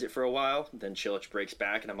rides it for a while. Then Cilic breaks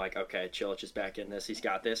back, and I'm like, okay, Cilic is back in this. He's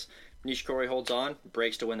got this. Nishikori holds on,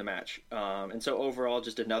 breaks to win the match. And so overall,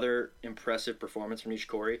 just another impressive performance from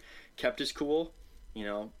Nishikori. Kept his cool.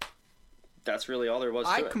 That's really all there was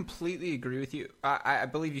to it. I completely agree with you. I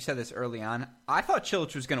believe you said this early on. I thought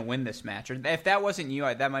Cilic was going to win this match. Or if that wasn't you,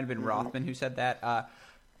 that might have been Rothman who said that.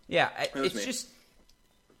 It's just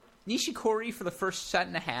Nishikori for the first set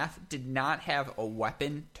and a half did not have a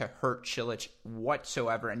weapon to hurt Cilic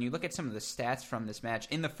whatsoever. And you look at some of the stats from this match.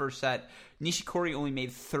 In the first set, Nishikori only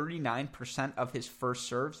made 39% of his first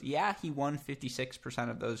serves. Yeah, he won 56%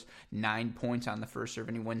 of those 9 points on the first serve,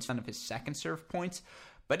 and he won some of his second serve points.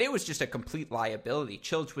 But it was just a complete liability.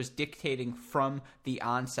 Cilic was dictating from the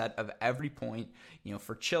onset of every point.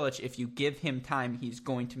 For Cilic, if you give him time, he's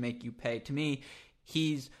going to make you pay. To me,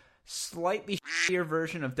 he's slightly shittier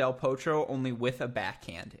version of Del Potro, only with a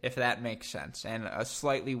backhand, if that makes sense, and a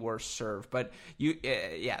slightly worse serve. But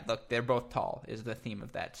look, they're both tall is the theme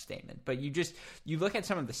of that statement. But you look at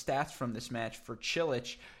some of the stats from this match for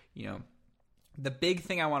Cilic. The big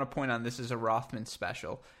thing I want to point on, this is a Rothman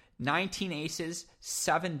special. 19 aces,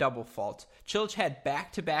 7 double faults. Cilic had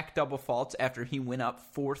back-to-back double faults after he went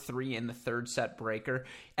up 4-3 in the 3rd set breaker,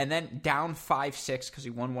 and then down 5-6 because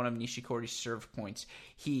he won one of Nishikori's serve points.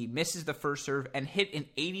 He misses the first serve and hit an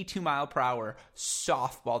 82-mile-per-hour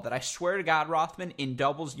softball that I swear to God, Rothman, in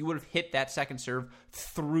doubles, you would have hit that second serve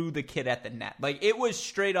through the kid at the net. Like, it was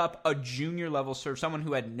straight up a junior-level serve, someone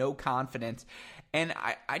who had no confidence. And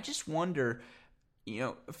I just wonder,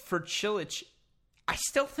 for Cilic, I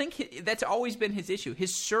still think that's always been his issue.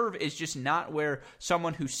 His serve is just not where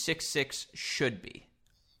someone who's 6'6" should be.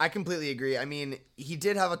 I completely agree. I mean, he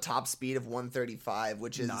did have a top speed of 135,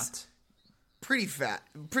 which is pretty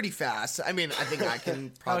fast. I mean, I think I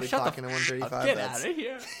can probably clock in a 135. Get out of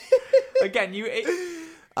here. Again,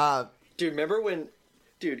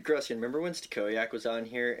 Dude, Gruskin, remember when Stokoyak was on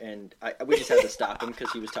here and we just had to stop him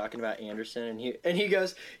because he was talking about Anderson and he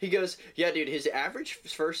goes, yeah, dude, his average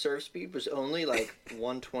first serve speed was only like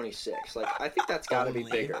 126. Like, I think that's got to be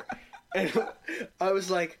bigger. And I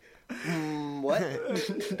was like, what?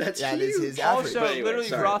 That's that huge. is his average. Also, anyway, literally,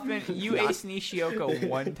 sorry. Rothman, you ace Nishioka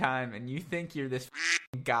one time, and you think you're this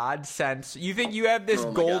god sense. You think you have this Oh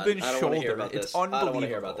my golden God. I don't wanna hear shoulder. about It's this. unbelievable. I don't want to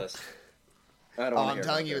hear about this. I'm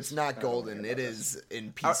telling you, it's not golden. It is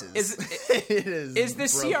in pieces. Is it the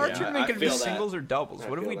CR broken. tournament going to be feel that. singles or doubles? I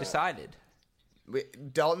What have feel we that. decided?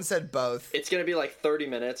 Dalton said both. It's going to be like 30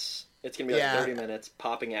 minutes. It's going to be like Yeah. 30 minutes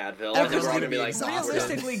popping Advil. Everyone's and we're all gonna gonna be like, exhausted.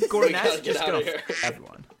 Realistically, We Gornet's gotta get just out going of to here.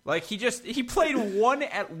 everyone. Like, he played one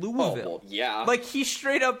at Louisville. well, yeah. Like, he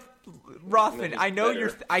straight up... Rothman, Maybe I know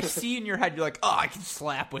better. I see in your head, you're like, oh, I can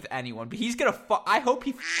slap with anyone. But he's going to... I hope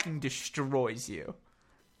he fucking destroys you.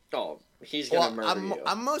 Oh, he's going to murder you.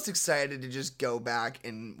 I'm most excited to just go back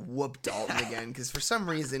and whoop Dalton again because for some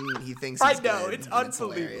reason he thinks I he's know, good, it's and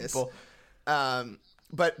hilarious. unbelievable.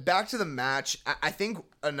 But back to the match, I think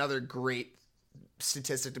another great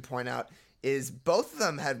statistic to point out is both of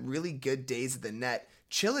them had really good days at the net.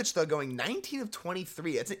 Cilic, though, going 19 of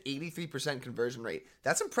 23. That's an 83% conversion rate.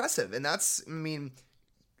 That's impressive. And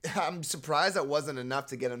I'm surprised that wasn't enough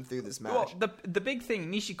to get him through this match. Well, the big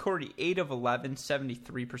thing, Nishikori, 8 of 11,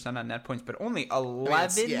 73% on net points, but only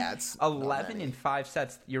 11, it's 11 in 5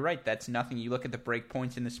 sets. You're right, that's nothing. You look at the break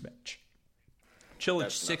points in this match.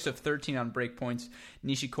 Cilic 6 of 13 on break points.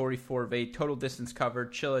 Nishikori 4 of 8. Total distance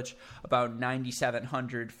covered. Cilic about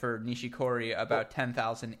 9,700 for Nishikori about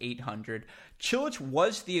 10,800. Cilic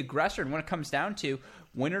was the aggressor, and when it comes down to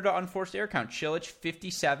winner to unforced error count, Cilic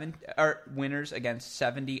 57 winners against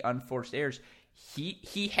 70 unforced errors.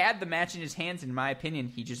 He had the match in his hands, in my opinion.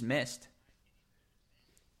 He just missed.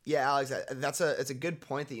 Yeah, Alex, it's a good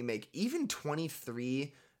point that you make. Even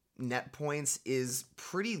 23 net points is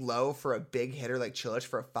pretty low for a big hitter like Cilic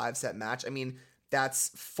for a 5-set match. I mean, that's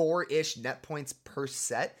 4-ish net points per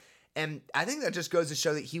set. And I think that just goes to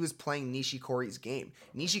show that he was playing Nishikori's game.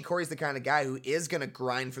 Nishikori's the kind of guy who is going to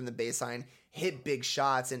grind from the baseline, hit big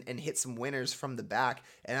shots, and hit some winners from the back.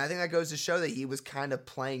 And I think that goes to show that he was kind of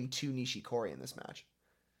playing to Nishikori in this match.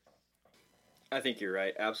 I think you're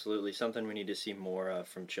right. Absolutely. Something we need to see more of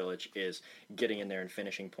from Cilic is getting in there and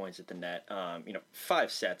finishing points at the net. 5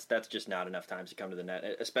 sets, that's just not enough times to come to the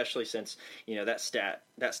net, especially since, that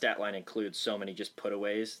stat line includes so many just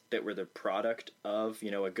putaways that were the product of,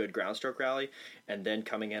 a good ground stroke rally, and then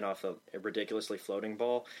coming in off a ridiculously floating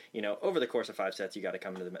ball. Over the course of 5 sets, you got to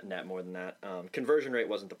come to the net more than that. Conversion rate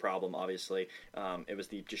wasn't the problem, obviously. It was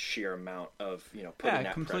the just sheer amount of, putting that pressure.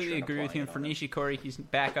 I completely agree with you. And for Nishikori, he's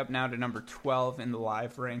back up now to number 12 in the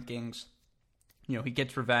live rankings. He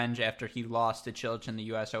gets revenge after he lost to Cilic in the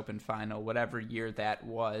U.S. Open final, whatever year that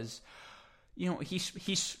was.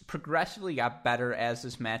 He's progressively got better as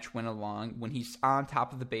this match went along. When he's on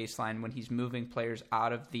top of the baseline, when he's moving players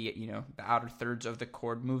out of the the outer thirds of the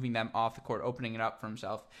court, moving them off the court, opening it up for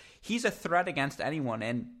himself, he's a threat against anyone.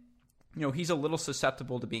 And he's a little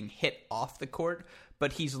susceptible to being hit off the court,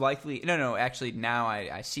 but he's likely... Actually, now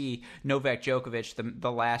I see Novak Djokovic,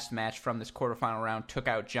 the last match from this quarterfinal round, took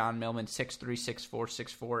out John Millman 6-3,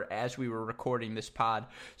 6-4, 6-4 as we were recording this pod.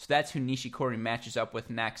 So that's who Nishikori matches up with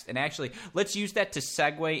next. And actually, let's use that to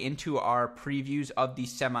segue into our previews of the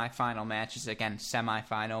semifinal matches. Again,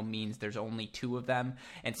 semifinal means there's only 2 of them.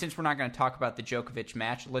 And since we're not going to talk about the Djokovic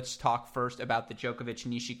match, let's talk first about the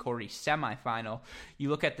Djokovic-Nishikori semifinal. You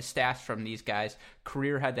look at the stats from these guys.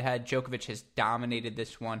 Career head-to-head, Djokovic has dominated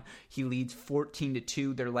this one. He leads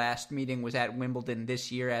 14-2. Their last meeting was at Wimbledon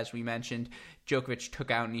this year, as we mentioned. Djokovic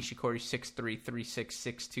took out Nishikori 6-3, 3-6,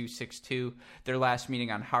 6-2, 6-2. Their last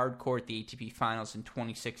meeting on hard court, the ATP Finals in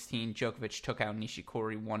 2016, Djokovic took out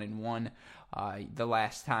Nishikori 1-1. The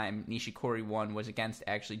last time Nishikori won was against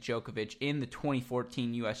actually Djokovic in the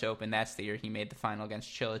 2014 U.S. Open. That's the year he made the final against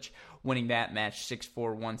Cilic, winning that match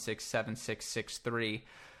 6-4, 1-6, 7-6, 6-3.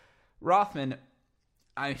 Rothman,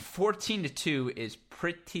 14-2 is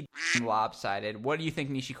pretty lopsided. What do you think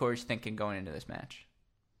Nishikori's thinking going into this match?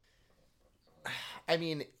 I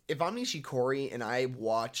mean, if I'm Nishikori and I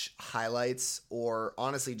watch highlights or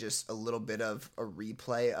honestly just a little bit of a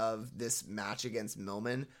replay of this match against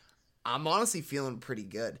Millman, I'm honestly feeling pretty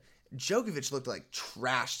good. Djokovic looked like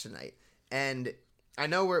trash tonight. And I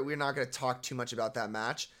know we're not going to talk too much about that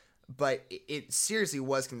match, but it seriously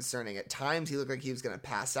was concerning. At times, he looked like he was going to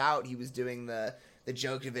pass out. He was doing the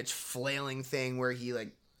Djokovic flailing thing where he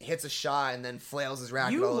hits a shot and then flails his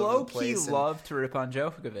racket all over the place. You love to rip on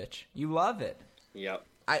Djokovic. You love it. Yep.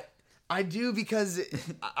 I do because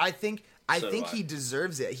I think he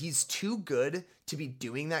deserves it. He's too good to be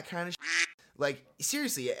doing that kind of shit.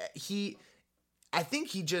 Seriously, I think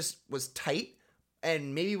he just was tight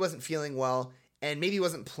and maybe wasn't feeling well and maybe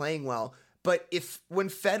wasn't playing well. But when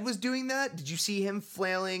Fed was doing that, did you see him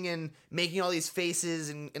flailing and making all these faces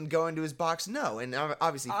and going to his box? No, and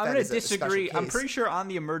obviously I'm going to disagree. I'm pretty sure on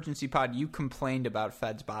the emergency pod you complained about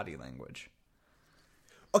Fed's body language.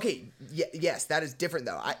 Okay, yes, that is different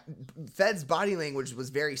though. Fed's body language was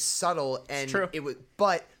very subtle, and true. It was.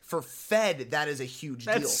 But for Fed, that is a huge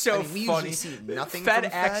deal. That's so we funny. Usually see nothing Fed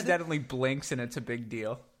from accidentally blinks, and it's a big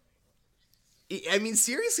deal. I mean,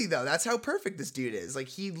 seriously, though, that's how perfect this dude is.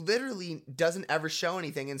 He literally doesn't ever show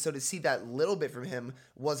anything, and so to see that little bit from him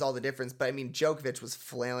was all the difference. But, I mean, Djokovic was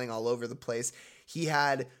flailing all over the place. He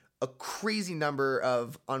had a crazy number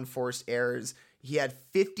of unforced errors. He had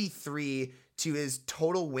 53 to his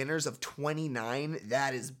total winners of 29.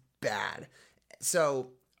 That is bad.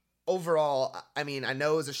 So, overall, I mean, I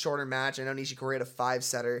know it was a shorter match. I know Nishikori had a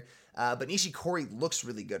 5-setter, but Nishikori looks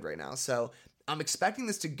really good right now. So, I'm expecting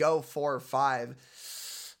this to go 4 or 5,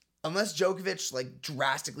 unless Djokovic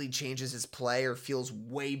drastically changes his play or feels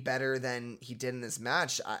way better than he did in this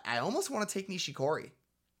match. I almost want to take Nishikori.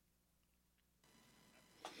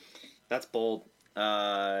 That's bold,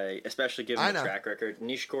 especially given the track record.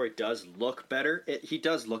 Nishikori does look better. He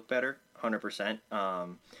does look better, 100%.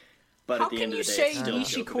 But how at the can end you of the day, say it's still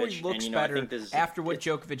Nishikori Djokovic. looks better after what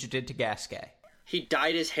Djokovic did to Gasquet? He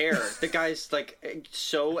dyed his hair. The guy's like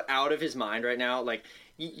so out of his mind right now. Like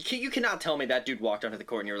you cannot tell me that dude walked onto the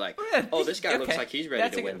court and you're like, oh, this guy looks like he's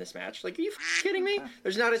ready to win this match. Like, are you kidding me?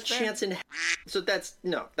 There's not a chance in. So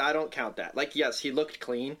no, I don't count that. Like, yes, he looked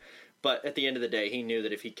clean, but at the end of the day, he knew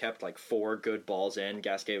that if he kept like 4 good balls in,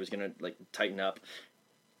 Gasquet was gonna like tighten up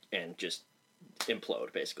and just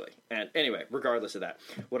implode basically. And anyway, regardless of that,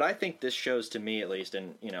 what I think this shows to me at least,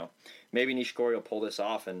 and maybe Nishikori will pull this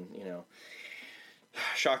off and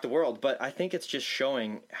shock the world, but I think it's just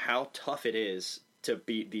showing how tough it is to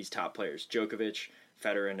beat these top players, Djokovic,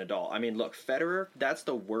 Federer, and Nadal. I mean, look, Federer, that's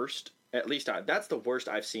the worst, that's the worst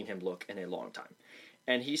I've seen him look in a long time.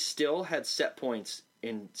 And he still had set points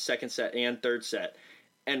in second set and third set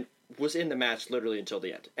and was in the match literally until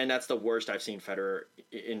the end. And that's the worst I've seen Federer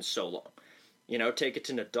in so long. Take it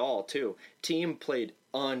to Nadal, too. Team played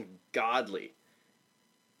ungodly.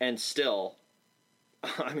 And still,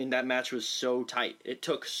 I mean, that match was so tight. It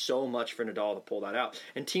took so much for Nadal to pull that out.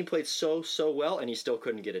 And Team played so well, and he still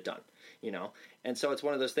couldn't get it done, And so it's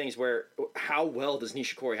one of those things where how well does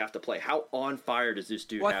Nishikori have to play? How on fire does this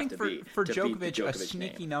dude have to be? For to Djokovic, beat the Djokovic a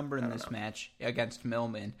sneaky name? number in this match against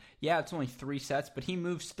Millman. Yeah, it's only 3 sets, but he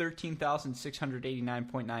moves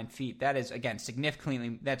 13,689.9 feet. That is, again,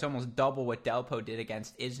 significantly, that's almost double what Delpo did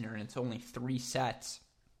against Isner, and it's only 3 sets.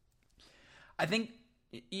 I think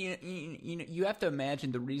you have to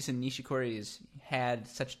imagine the reason Nishikori has had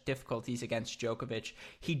such difficulties against Djokovic.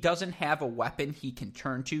 He doesn't have a weapon he can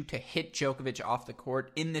turn to hit Djokovic off the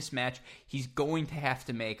court. In this match, he's going to have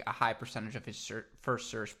to make a high percentage of his first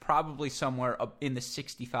serves, probably somewhere up in the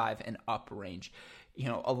 65 and up range.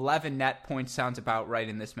 11 net points sounds about right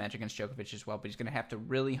in this match against Djokovic as well, but he's going to have to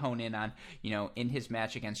really hone in on, in his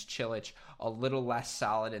match against Cilic, a little less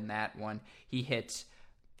solid in that one. He hits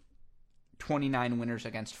 29 winners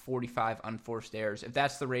against 45 unforced errors. If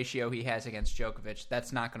that's the ratio he has against Djokovic,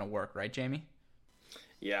 that's not going to work, right, Jamie?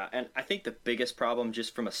 Yeah, and I think the biggest problem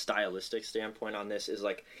just from a stylistic standpoint on this is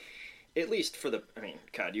like, at least for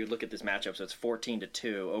God, you look at this matchup, so it's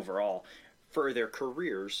 14-2 overall. For their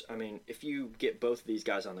careers, I mean, if you get both of these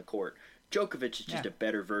guys on the court, Djokovic is just a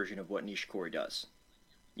better version of what Nishikori does,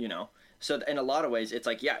 So in a lot of ways, it's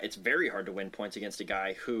like, it's very hard to win points against a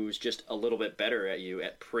guy who's just a little bit better at you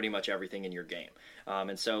at pretty much everything in your game.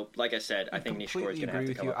 And so, like I said, I think Nishikori is going to have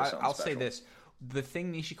to come up with something I'll special. say this. The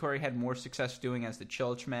thing Nishikori had more success doing as the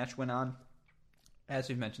Cilic match went on, as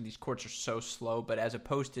we've mentioned, these courts are so slow, but as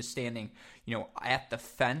opposed to standing, at the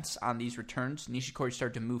fence on these returns, Nishikori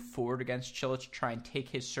started to move forward against Cilic, try and take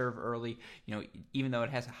his serve early, even though it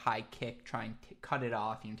has a high kick, try and cut it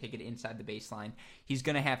off, take it inside the baseline. He's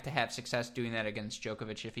going to have success doing that against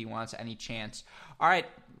Djokovic if he wants any chance. All right,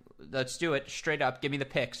 let's do it. Straight up, give me the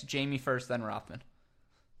picks. Jamie first, then Rothman.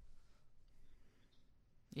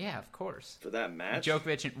 Yeah, of course. For that match?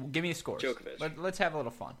 Djokovic, give me the scores. Djokovic. Let's have a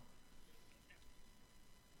little fun.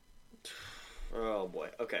 Oh, boy.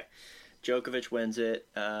 Okay. Djokovic wins it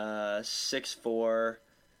 6-4,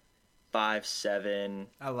 5-7.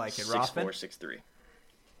 I like it. 6-4, Rothman? 6-3.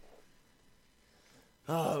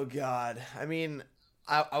 Oh, God. I mean,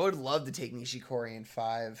 I would love to take Nishikori in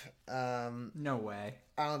 5. No way.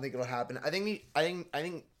 I don't think it'll happen. I think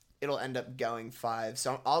it'll end up going 5.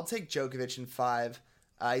 So I'll take Djokovic in 5.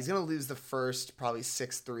 He's going to lose the first, probably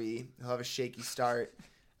 6-3. He'll have a shaky start.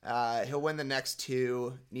 He'll win the next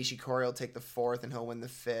 2. Nishikori will take the 4th, and he'll win the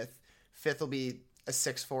 5th. 5th will be a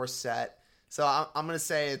 6-4 set. So I'm going to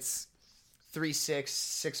say it's 3-6,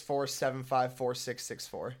 6-4, 7-5, 4-6,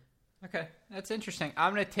 6-4. Okay, that's interesting.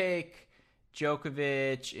 I'm going to take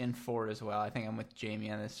Djokovic in 4 as well. I think I'm with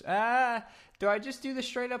Jamie on this. Do I just do the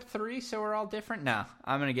straight up 3 so we're all different? No,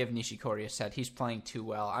 I'm going to give Nishikori a set. He's playing too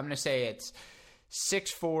well. I'm going to say it's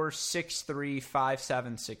 6-4, 6-3,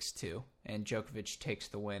 5-7, 6-2. And Djokovic takes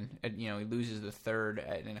the win. He loses the third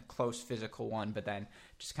in a close physical one, but then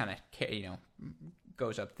just kind of,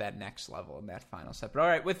 goes up to that next level in that final set. But all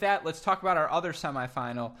right, with that, let's talk about our other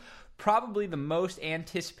semifinal. Probably the most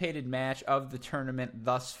anticipated match of the tournament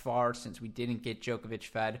thus far since we didn't get Djokovic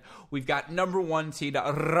fed. We've got number 1 seed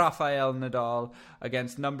Rafael Nadal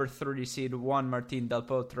against number 3 seed Juan Martín del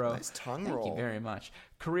Potro. Nice tongue roll. Thank you very much.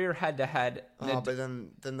 Career head-to-head. But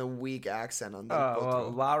then the weak accent on Del Potro.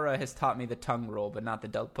 Well, Laura has taught me the tongue roll, but not the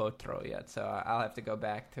Del Potro yet, so I'll have to go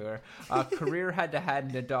back to her. Career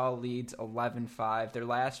head-to-head, Nadal leads 11-5. Their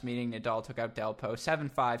last meeting, Nadal took out Delpo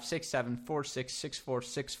 7-5, 6-7, 4-6,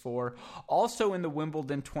 6-4, 6-4. Also in the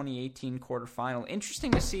Wimbledon 2018 quarterfinal.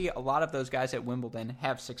 Interesting to see a lot of those guys at Wimbledon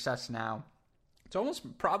have success now. It's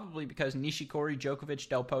almost probably because Nishikori, Djokovic,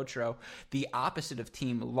 Del Potro, the opposite of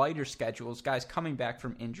Thiem, lighter schedules, guys coming back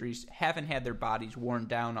from injuries, haven't had their bodies worn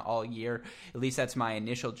down all year. At least that's my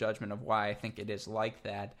initial judgment of why I think it is like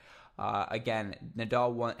that. Again,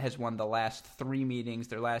 Nadal has won the last 3 meetings.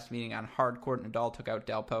 Their last meeting on hard court, Nadal took out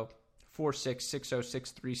Delpo 4-6,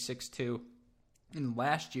 6-0, 6-3, 6-2 in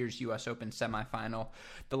last year's U.S. Open semifinal.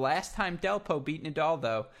 The last time Delpo beat Nadal,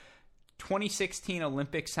 though, 2016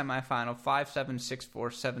 Olympic semifinal, 5-7, 6-4,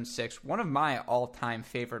 7-6. One of my all-time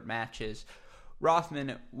favorite matches.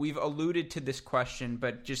 Rothman, we've alluded to this question,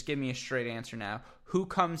 but just give me a straight answer now. Who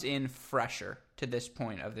comes in fresher to this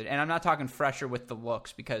point of it? And I'm not talking fresher with the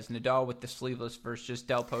looks, because Nadal with the sleeveless versus just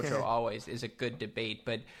Del Potro always is a good debate.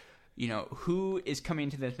 But, you know, who is coming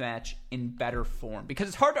into this match in better form? Because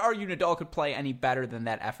it's hard to argue Nadal could play any better than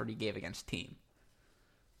that effort he gave against Thiem.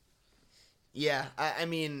 Yeah, I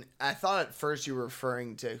mean, I thought at first you were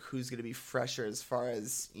referring to who's going to be fresher as far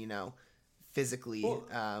as, you know, physically. Well,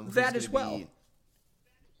 that as well.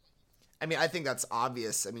 I mean, I think that's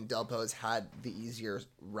obvious. I mean, Delpo has had the easier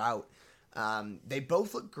route. They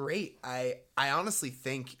both look great. I honestly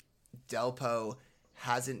think Delpo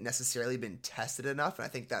hasn't necessarily been tested enough, and I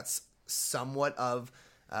think that's somewhat of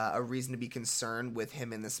a reason to be concerned with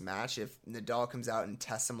him in this match. If Nadal comes out and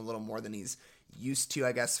tests him a little more than he's used to,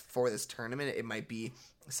 I guess, for this tournament, it might be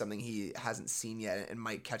something he hasn't seen yet and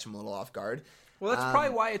might catch him a little off guard. Well, that's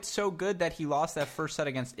probably why it's so good that he lost that first set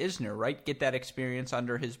against Isner, right? Get that experience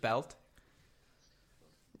under his belt.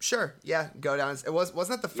 Sure, yeah, go down. Wasn't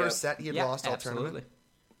that the first set he had lost all absolutely. tournament?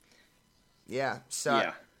 Yeah, so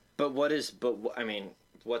yeah, but what's a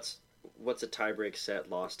tiebreak set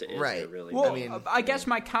lost to Isner, right. really? Well, I guess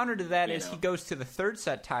my counter to that is he goes to the third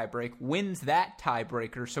set tiebreak, wins that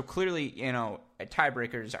tiebreaker. So clearly, you know,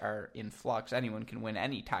 tiebreakers are in flux. Anyone can win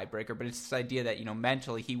any tiebreaker, but it's this idea that, you know,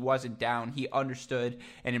 mentally he wasn't down. He understood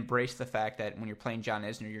and embraced the fact that when you're playing John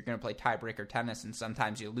Isner, you're going to play tiebreaker tennis, and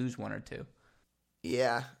sometimes you lose one or two.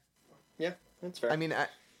 Yeah, that's fair. I mean, I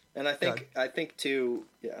think too.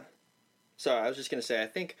 Yeah. Sorry, I was just going to say, I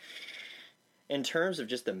think in terms of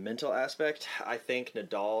just the mental aspect, I think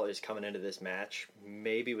Nadal is coming into this match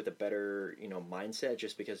maybe with a better, you know, mindset,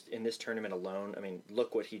 just because in this tournament alone, I mean,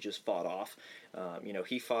 look what he just fought off. You know,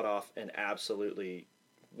 he fought off an absolutely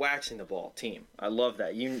waxing the ball team. I love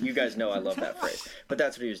that. You guys know I love that phrase. But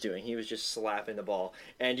that's what he was doing. He was just slapping the ball.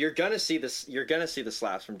 And you're gonna see this. You're gonna see the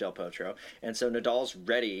slaps from Del Potro. And so Nadal's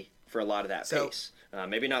ready for a lot of that pace.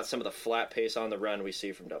 Maybe not some of the flat pace on the run we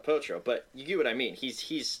see from Del Potro, but you get what I mean.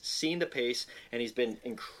 He's seen the pace, and he's been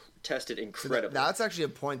tested incredibly. So that's actually a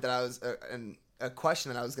point that I was a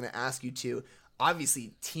question that I was going to ask you too.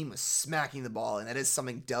 Obviously, Thiem was smacking the ball, and that is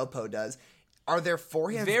something Delpo does. Are their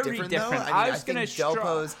forehands Very different. Though? I was going to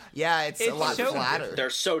Delpo's. Yeah, it's a lot so flatter. They're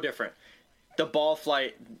so different. The ball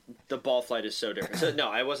flight is so different. So no,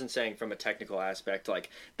 I wasn't saying from a technical aspect,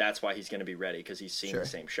 like that's why he's going to be ready because he's seen the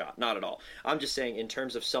same shot. Not at all. I'm just saying in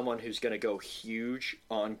terms of someone who's going to go huge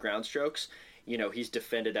on ground strokes, you know, he's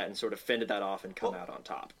defended that and sort of fended that off and come out on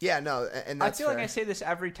top. Yeah, no, and that's I feel like I say this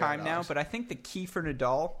every time now, but I think the key for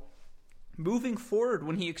Nadal moving forward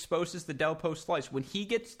when he exposes the Delpo slice, when he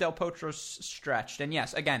gets Del Potro stretched, and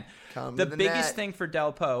yes, again, the biggest thing for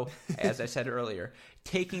Delpo, as I said earlier,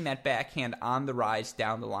 taking that backhand on the rise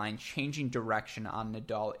down the line, changing direction on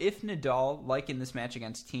Nadal. If Nadal, like in this match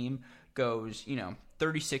against Thiem, goes,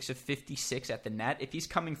 36 of 56 at the net, if he's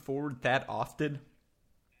coming forward that often,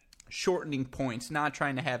 shortening points, not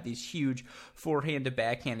trying to have these huge forehand to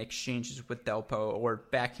backhand exchanges with Delpo or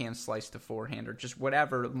backhand slice to forehand or just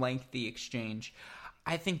whatever lengthy exchange,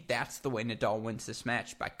 I think that's the way Nadal wins this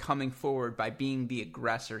match, by coming forward, by being the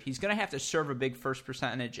aggressor. He's going to have to serve a big first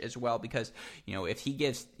percentage as well because, if he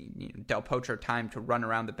gives Del Potro time to run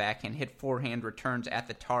around the backhand, hit forehand returns at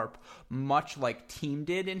the tarp, much like Thiem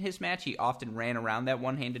did in his match, he often ran around that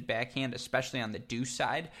one-handed backhand, especially on the deuce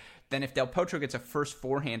side. Then if Del Potro gets a first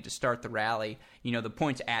forehand to start the rally, the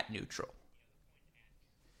point's at neutral.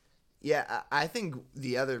 Yeah, I think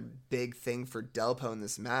the other big thing for Delpo in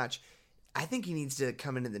this match, I think he needs to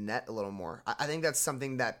come into the net a little more. I think that's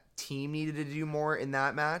something that Thiem needed to do more in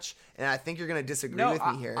that match, and I think you're going to disagree with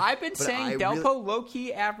me here. I've been saying Delpo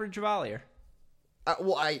low-key average volleyer.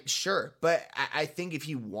 Sure, but I think if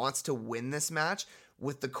he wants to win this match,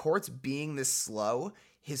 with the courts being this slow,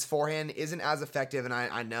 his forehand isn't as effective, and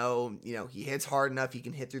I know, he hits hard enough, he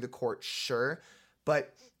can hit through the court, sure,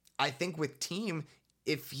 but I think with Thiem,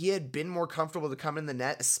 if he had been more comfortable to come in the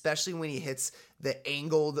net, especially when he hits the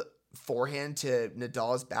angled forehand to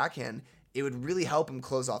Nadal's backhand, it would really help him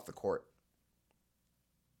close off the court.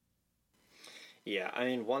 Yeah, I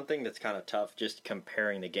mean, one thing that's kind of tough, just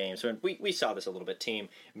comparing the games. So we saw this a little bit. Team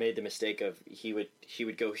made the mistake of he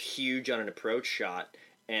would go huge on an approach shot,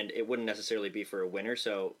 and it wouldn't necessarily be for a winner.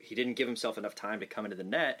 So he didn't give himself enough time to come into the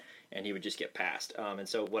net, and he would just get passed. And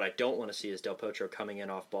so what I don't want to see is Del Potro coming in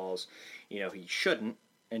off balls, he shouldn't,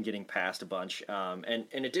 and getting passed a bunch. And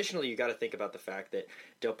additionally, you got to think about the fact that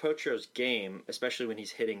Del Potro's game, especially when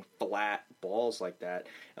he's hitting flat balls like that,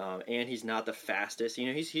 and he's not the fastest.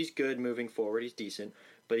 He's good moving forward. He's decent,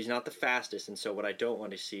 but he's not the fastest. And so what I don't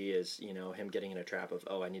want to see is, him getting in a trap of,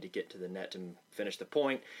 I need to get to the net to finish the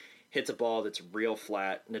point. Hits a ball that's real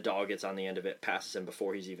flat. Nadal gets on the end of it, passes him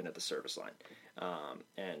before he's even at the service line.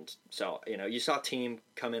 And so, you saw Team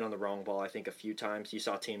come in on the wrong ball, I think, a few times. You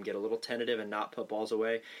saw Team get a little tentative and not put balls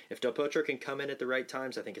away. If Del Potro can come in at the right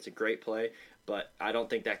times, I think it's a great play, but I don't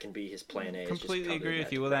think that can be his plan A. Completely agree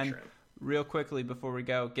with you. Well, then, real quickly before we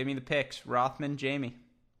go, give me the picks. Rothman, Jamie.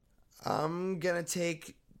 I'm going to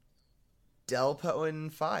take Delpo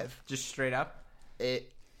in 5. Just straight up?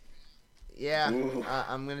 Yeah,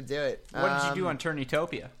 I'm going to do it. What did you do on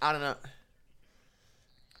Turnitopia? I don't know.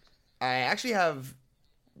 I actually have...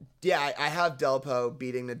 Yeah, I have Delpo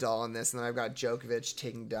beating Nadal in this, and then I've got Djokovic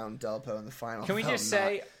taking down Delpo in the final. Can we just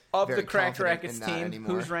say, of the Cracked Racquets team,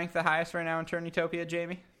 who's ranked the highest right now in Turnitopia,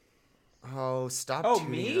 Jamie? Oh, stop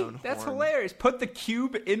me? That's hilarious. Put the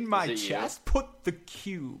cube in my chest. Put the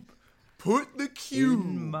cube. Put the cube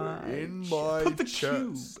in my Put the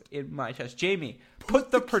cube in my chest. Jamie,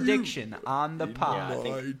 put the prediction on the pod.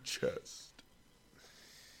 In my chest.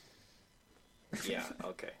 Yeah,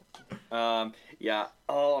 okay. Yeah.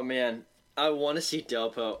 Oh, man. I want to see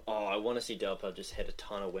Delpo. I want to see Delpo just hit a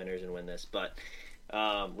ton of winners and win this. But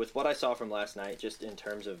with what I saw from last night, just in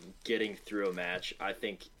terms of getting through a match, I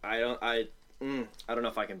think I don't know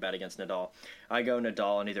if I can bet against Nadal. I go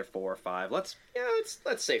Nadal on either 4 or 5. Let's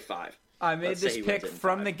say 5. I made this pick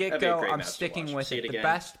from the get-go. I'm sticking with it. The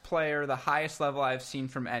best player, the highest level I've seen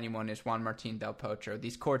from anyone is Juan Martín Del Potro.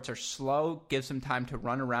 These courts are slow, gives him time to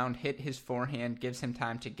run around, hit his forehand, gives him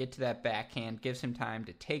time to get to that backhand, gives him time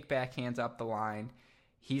to take backhands up the line.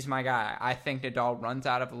 He's my guy. I think Nadal runs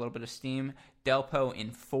out of a little bit of steam. Delpo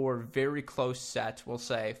in 4 very close sets. We'll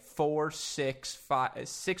say 4-6,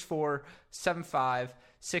 6-4, 7-5,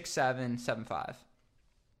 6-7, 7-5.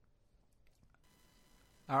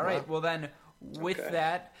 All right, well then, with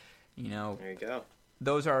that, there you go.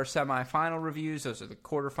 Those are our semifinal reviews. Those are the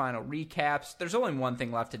quarterfinal recaps. There's only one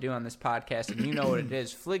thing left to do on this podcast, and you know what it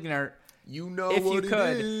is. Fligner, if you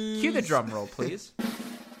could, cue the drum roll, please.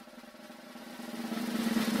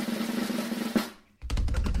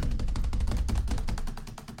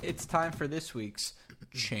 It's time for this week's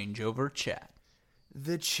Changeover Chat.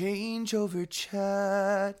 The Changeover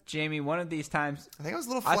Chat. Jamie, one of these times... I think I was a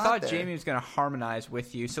little flat I thought there. Jamie was going to harmonize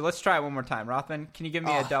with you, so let's try it one more time. Rothman, can you give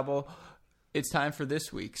me a double? It's time for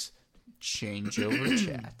this week's Changeover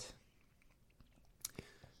Chat.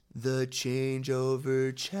 The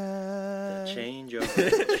Changeover Chat. The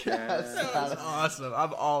Changeover Chat. That's awesome.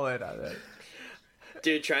 I'm all in on it.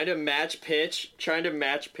 Dude, trying to match pitch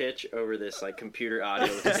over this computer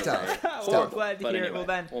audio. Well, I'm glad to hear it. Well,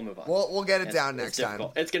 then we'll move on. We'll get it down next time.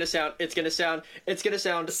 It's gonna sound.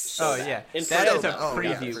 So yeah, bad. That is a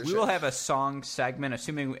preview. Yeah, we sure. will have a song segment,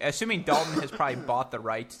 assuming Dalton has probably bought the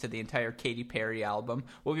rights to the entire Katy Perry album.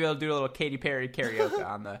 We'll be able to do a little Katy Perry karaoke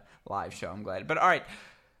on the live show. I'm glad. But all right,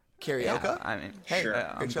 karaoke. Yeah, I mean, hey, sure.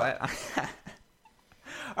 I'm glad.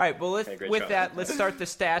 All right, well, let's start the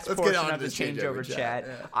stats portion of the Changeover Chat.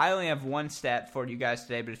 Yeah. I only have one stat for you guys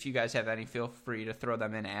today, but if you guys have any, feel free to throw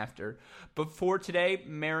them in after. But for today,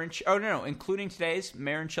 including today's,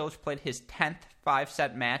 Marin Cilic played his 10th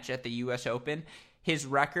 5-set match at the U.S. Open. His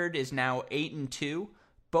record is now 8-2,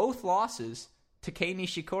 both losses to Kei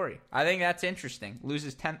Nishikori. I think that's interesting.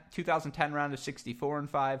 Loses 2010 round of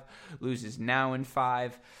 64-5, loses now in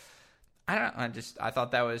 5. I don't know. I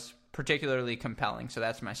thought that was particularly compelling, so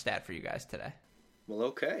that's my stat for you guys today. Well,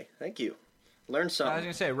 okay, thank you. Learn something. I was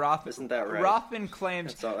going to say, Rothman. Isn't that right? Rothman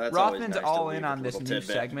claims that's Rothman's nice all to in leave on with a this little new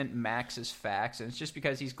tidbit. segment, Max's Facts, and it's just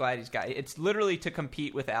because he's glad he's got it. It's literally to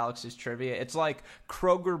compete with Alex's trivia. It's like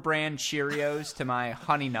Kroger brand Cheerios to my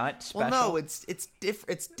Honey Nut special. Well, no, it's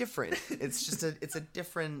different. It's just a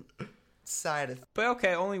different side of. But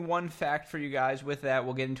okay, only one fact for you guys. With that,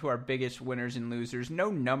 we'll get into our biggest winners and losers. No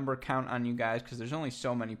number count on you guys because there's only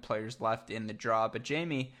so many players left in the draw. But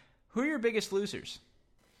Jamie, who are your biggest losers?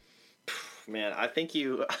 Man, I think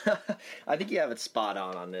you have it spot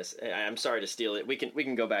on this. I'm sorry to steal it. We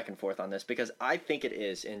can go back and forth on this because I think it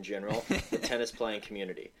is in general the tennis playing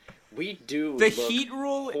community. We do. The heat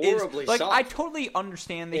rule is like soft. I totally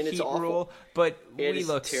understand the And it's heat awful. rule, but It we is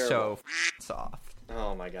look terrible. so soft.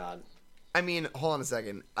 Oh my god. I mean, hold on a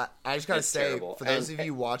second. I just gotta It's say, terrible. for those And- of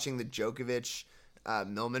you watching the Djokovic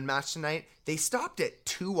Millman match tonight, they stopped at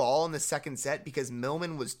 2-2 in the second set because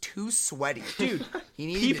Millman was too sweaty. Dude, he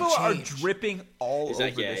needed people to are change. dripping all He's over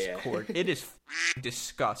like, yeah, this yeah. court. It is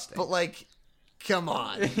disgusting. But like, come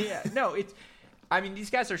on. yeah, no, it's. I mean, these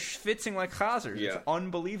guys are schwitzing like chazers. Yeah. It's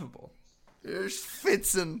unbelievable. There's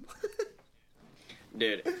Fitzen.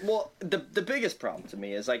 Dude, well, the biggest problem to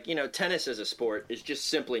me is like, tennis as a sport is just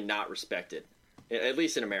simply not respected. At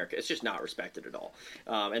least in America, it's just not respected at all.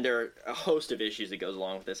 And there are a host of issues that goes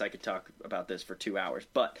along with this. I could talk about this for 2 hours,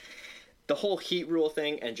 but the whole heat rule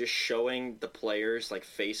thing and just showing the players like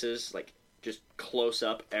faces, like just close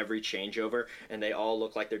up every changeover, and they all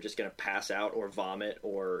look like they're just gonna pass out or vomit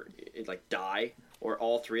or like die or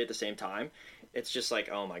all three at the same time. It's just like,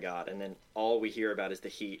 oh my god. And then all we hear about is the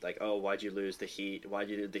heat. Like, oh, why'd you lose? The heat. Why'd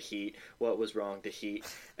you do the heat? What was wrong? The heat.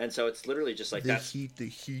 And so it's literally just like The that's heat.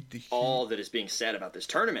 all that is being said about this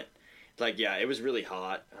tournament. Like, yeah, it was really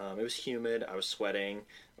hot. It was humid. I was sweating.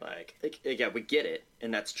 Yeah, we get it,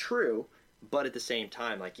 and that's true. But at the same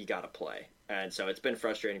time, like, you got to play. And so it's been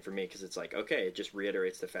frustrating for me because it's like, okay, it just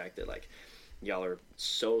reiterates the fact that, like, y'all are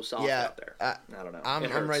so soft out there. I don't know.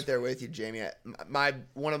 I'm right there with you, Jamie.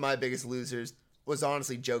 One of my biggest losers was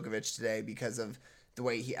honestly Djokovic today because of the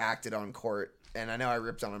way he acted on court. And I know I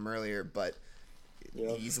ripped on him earlier, but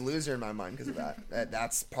he's a loser in my mind because of that.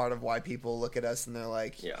 That's part of why people look at us and they're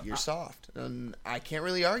like, you're soft. And I can't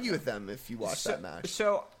really argue with them if you watch that match.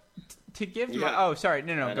 So, to give my... Oh, sorry.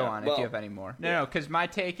 No, go on if you have any more. No, because my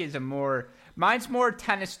take is mine's more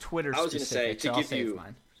tennis Twitter specific. I was going to say, to give you...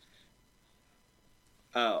 mine.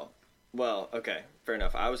 Oh, well, okay, fair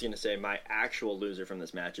enough. I was going to say my actual loser from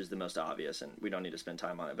this match is the most obvious, and we don't need to spend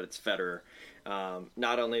time on it, but it's Federer.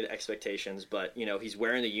 Not only the expectations, but, he's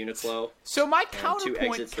wearing the Uniqlo. So my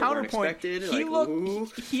counterpoint, he looked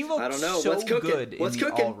I don't know. so What's cooking? good in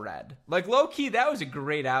the all red. Like, low-key, that was a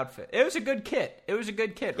great outfit. It was a good kit. He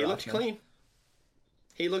looked clean.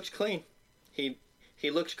 He looked clean. He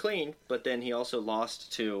looked clean, but then he also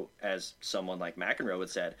lost to, as someone like McEnroe had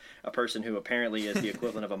said, a person who apparently is the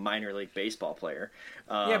equivalent of a minor league baseball player.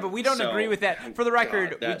 Yeah, but we don't agree with that. For the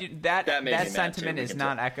record, that sentiment is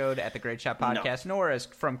not echoed at the Great Shot Podcast, nor as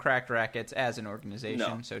from Cracked Rackets as an organization.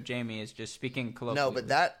 No. So Jamie is just speaking colloquially. No, but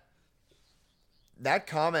that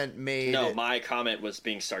comment made... No, my comment was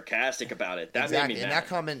being sarcastic about it. That made me mad. And that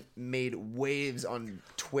comment made waves on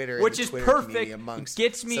Twitter, which and the is Twitter perfect. Amongst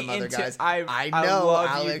Gets me some other into. guys. I know, love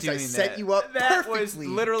Alex. you doing I set you up that perfectly.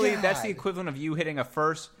 Was literally God. That's the equivalent of you hitting a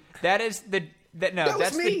first. That is the.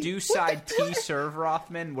 That's the deuce side T serve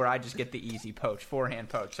Rothman, where I just get the easy poach, forehand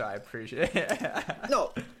poach. So I appreciate it.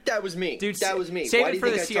 No, that was me. Dude, that was me. Save Why it do you for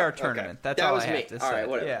the think CR tournament. Okay. That's that all was I have me. to say. All right,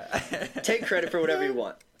 whatever. Yeah. Take credit for whatever you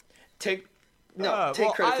want. Take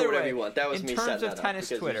credit for whatever you want. That was me setting that up. In terms of tennis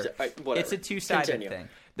Twitter, it's a two-sided thing.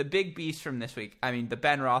 The big beast from this week, I mean, the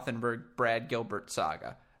Ben Rothenberg, Brad Gilbert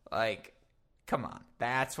saga. Like, come on.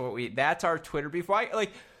 That's our Twitter beef. Why,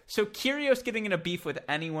 so Kyrgios getting in a beef with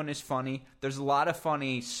anyone is funny. There's a lot of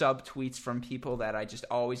funny sub-tweets from people that I just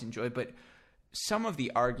always enjoy, but some of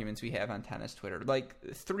the arguments we have on tennis Twitter, like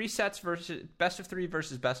 3 sets versus best of 3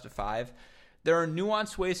 versus best of 5, there are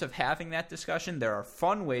nuanced ways of having that discussion. There are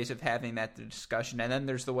fun ways of having that discussion. And then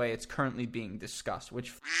there's the way it's currently being discussed, which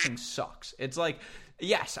f***ing sucks. It's like,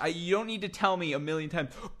 yes, you don't need to tell me a million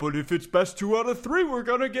times, but if it's best 2 out of 3, we're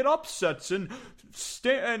going to get upsets. And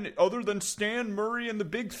other than Stan, Murray, and the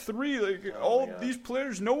big 3, these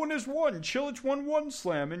players, no one has won. Cilic won 1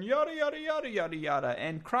 slam, and yada, yada, yada, yada, yada.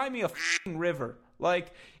 And cry me a f***ing river.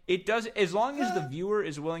 Like, it does, as long as the viewer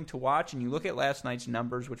is willing to watch, and you look at last night's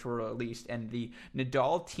numbers, which were released, and the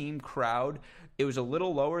Nadal team crowd, it was a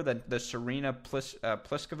little lower than the Serena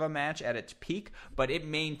Pliskova match at its peak, but it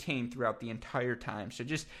maintained throughout the entire time. So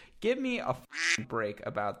just give me a break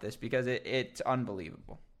about this, because it's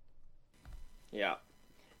unbelievable. Yeah.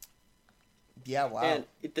 Yeah, wow. And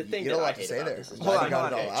the thing you that don't I like to hate say about there. this is Hold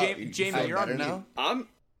on. Jamie, you're on mute. Now?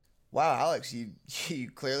 Wow, Alex,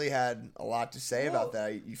 you clearly had a lot to say about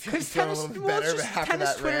that. You feel a little bit better after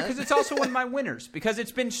that rant? Because it's also one of my winners. Because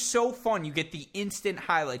it's been so fun. You get the instant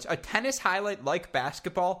highlights. A tennis highlight, like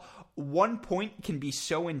basketball, 1 point can be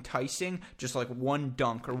so enticing, just like 1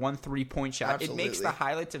 dunk or 1 3-point shot. Absolutely. It makes the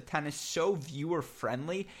highlights of tennis so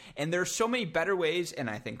viewer-friendly. And there's so many better ways, and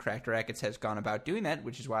I think Cracked Rackets has gone about doing that,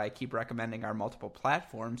 which is why I keep recommending our multiple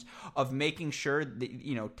platforms, of making sure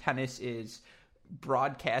that, tennis is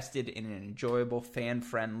broadcasted in an enjoyable,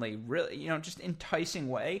 fan-friendly, really, just enticing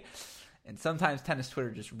way. And sometimes tennis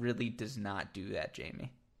Twitter just really does not do that,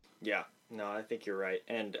 Jamie. Yeah, no, I think you're right.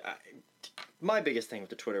 And my biggest thing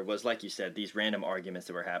with the Twitter was, like you said, these random arguments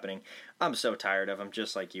that were happening. I'm so tired of them,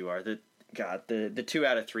 just like you are. The 2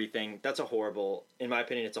 out of 3 thing, that's a horrible, in my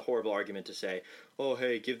opinion, it's a horrible argument to say, oh,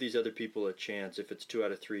 hey, give these other people a chance. If it's 2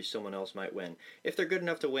 out of 3, someone else might win. If they're good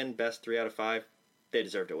enough to win best 3 out of 5, they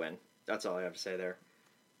deserve to win. That's all I have to say there.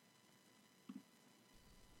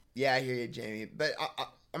 Yeah, I hear you, Jamie. But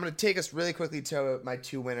I'm going to take us really quickly to my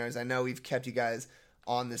 2 winners. I know we've kept you guys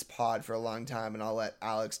on this pod for a long time, and I'll let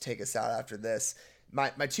Alex take us out after this. My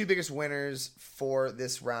 2 biggest winners for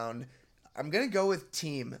this round, I'm going to go with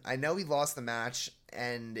Thiem. I know he lost the match,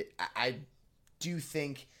 and I do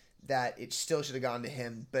think that it still should have gone to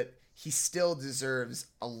him, but he still deserves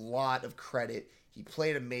a lot of credit. He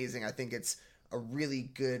played amazing. I think it's a really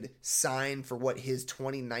good sign for what his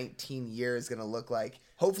 2019 year is going to look like.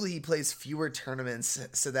 Hopefully he plays fewer tournaments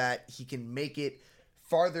so that he can make it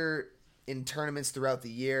farther in tournaments throughout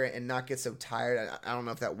the year and not get so tired. I don't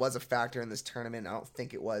know if that was a factor in this tournament. I don't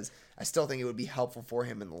think it was. I still think it would be helpful for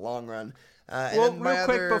him in the long run. Well, real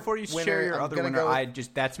quick, before you share your other winner,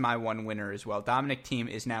 that's my one winner as well. Dominic Thiem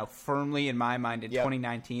is now firmly, in my mind, in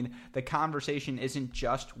 2019. The conversation isn't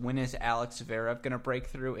just when is Alex Zverev going to break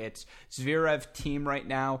through. It's Zverev, Thiem right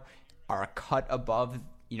now are a cut above,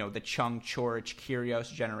 the Chung, Coric,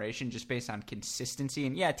 Kyrgios generation just based on consistency.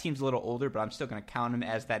 And yeah, Thiem's a little older, but I'm still going to count him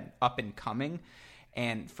as that up and coming.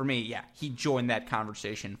 And for me, yeah, he joined that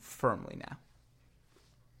conversation firmly now.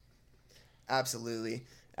 Absolutely.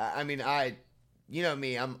 I mean, you know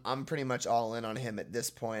me, I'm pretty much all in on him at this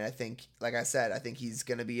point. I think, like I said, I think he's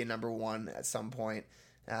going to be a number 1 at some point.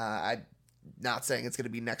 I'm not saying it's going to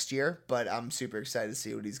be next year, but I'm super excited to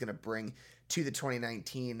see what he's going to bring to the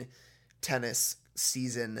 2019 tennis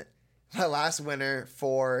season. My last winner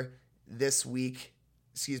for this week,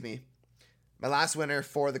 my last winner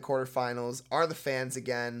for the quarterfinals are the fans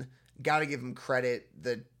again. Got to give them credit.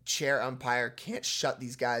 The chair umpire can't shut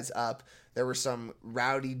these guys up. There were some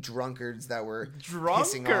rowdy drunkards that were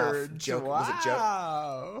pissing off. Joke, wow. Was it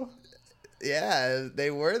joke? Yeah, they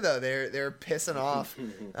were though. They were pissing off.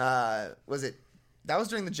 Was it? That was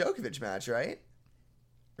during the Djokovic match, right?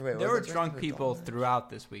 Wait, there were drunk people throughout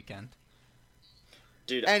this weekend.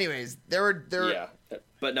 Dude. Anyways, there were. Yeah,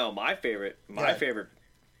 but no, my favorite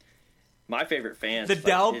fans. The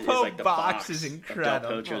Delpo is like the box is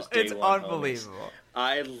incredible. It's unbelievable. Homies.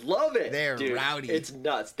 I love it. They're dude. rowdy. It's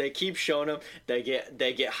nuts. They keep showing them. They get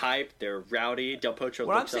hyped. They're rowdy. Del Potro.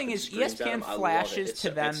 What I'm saying is ESPN flashes to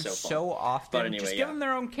them so often. But anyway, just give them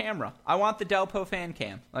their own camera. I want the Delpo fan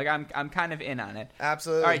cam. Like I'm kind of in on it.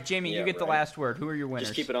 Absolutely. All right, Jamie, you get the last word. Who are your winners?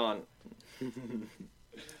 Just keep it on.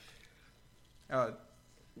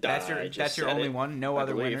 That's your only one. No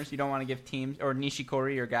other winners. You don't want to give teams or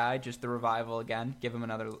Nishikori, your guy, just the revival again. Give him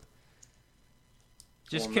another.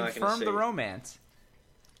 Just confirm the romance.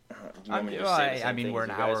 I mean, we're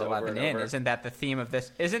an hour 11 in. Isn't that the theme of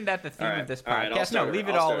this? Isn't that the theme of this podcast? No, leave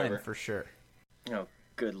it all in for sure. Oh,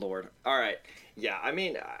 good lord! All right, yeah. I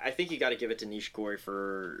mean, I think you got to give it to Nishikori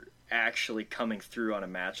for actually coming through on a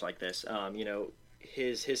match like this.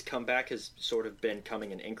 His comeback has sort of been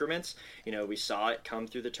coming in increments. We saw it come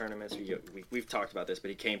through the tournaments. We've talked about this, but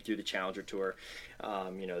he came through the Challenger Tour.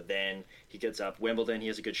 Then he gets up Wimbledon. He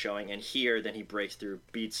has a good showing, and here then he breaks through,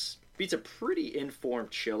 beats a pretty informed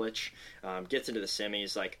Cilic, gets into the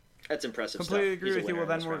semis. Like, that's impressive. Completely stuff. agree with you. Well,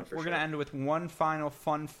 then we're going to end with one final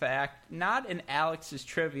fun fact. Not an Alex's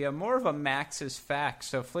trivia, more of a Max's facts.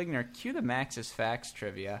 So, Fligner, cue the Max's facts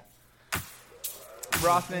trivia.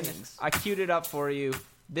 Rothman, I queued it up for you.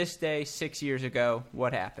 This day, 6 years ago,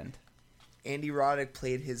 what happened? Andy Roddick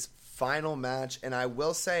played his final match, and I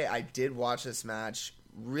will say I did watch this match.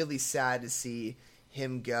 Really sad to see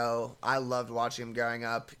him go. I loved watching him growing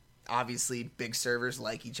up. Obviously, big servers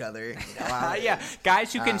like each other. Yeah,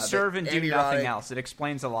 guys who can serve and do nothing else. It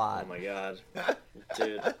explains a lot. Oh, my God.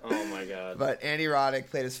 Dude, oh, my God. But Andy Roddick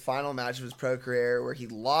played his final match of his pro career where he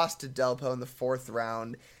lost to Delpo in the 4th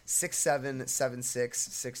round, 6-7,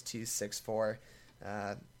 7-6, 6-2,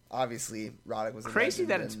 6-4. Obviously, Roddick was crazy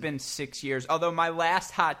that it's been 6 years. Although my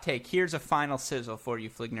last hot take, here's a final sizzle for you,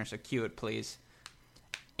 Fligner, so cue it, please.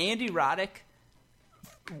 Andy Roddick,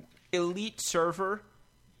 elite server,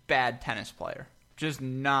 bad tennis player. Just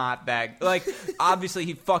not bad. Like, obviously,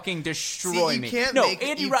 he fucking destroyed me.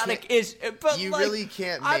 Andy Roddick is. But you like, really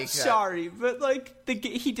can't make I'm sorry, but like,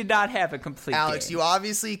 he did not have a complete Alex, game. you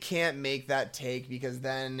obviously can't make that take because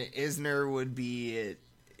then Isner would be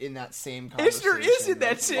in that same conversation. Isner is in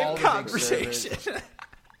that same conversation.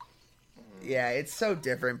 Yeah, it's so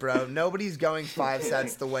different, bro. Nobody's going 5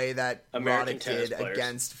 sets the way that American Roddick tennis did players.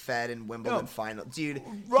 against Fed in Wimbledon final. Dude,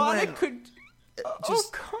 Roddick could.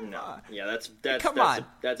 Come No. on. Yeah, that's Come that's on.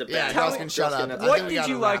 that's a Yeah, bad. Dustin, shut up. that's I What think we did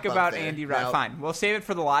gotta you like wrap up about there. Andy Roddick? No. Fine, we'll save it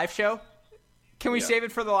for the live show. Can we Yeah. save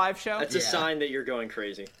it for the live show? That's a Yeah. sign that you're going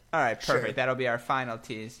crazy. All right, perfect. Sure. That'll be our final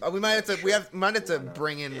tease. We might have to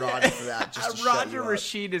bring in Roddick for that. Just to shut Roger you up.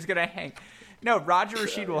 Rashid is gonna hang. No, Roger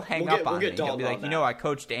Rashid will hang We'll up get- on we'll me. get He'll Dalton be like, on you that. know, I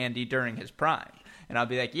coached Andy during his prime, and I'll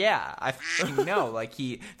be like, yeah, I fucking know. Like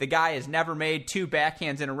the guy has never made 2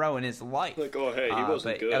 backhands in a row in his life. Like, oh, hey, he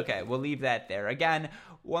wasn't but, good. Okay, we'll leave that there. Again,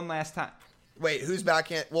 one last time. Wait, whose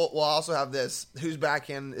backhand? We'll also have this. Whose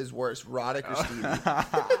backhand is worse, Roddick or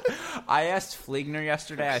Stevie? I asked Fligner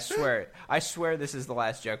yesterday. I swear this is the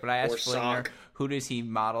last joke. But I asked Or Fligner, Sock. who does he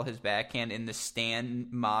model his backhand in, the Stan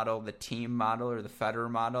model, the team model, or the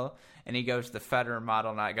Federer model? And he goes the Federer model,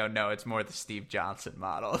 and I go, no, it's more the Steve Johnson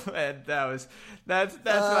model. And that's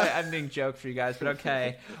my ending joke for you guys. But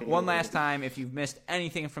okay, one last time, if you've missed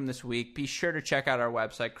anything from this week, be sure to check out our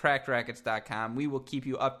website, crackedrackets.com. We will keep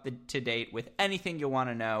you up to date with anything you want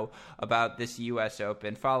to know about this U.S.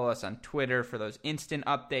 Open. Follow us on Twitter for those instant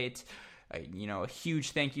updates. A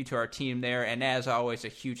huge thank you to our team there, and as always, a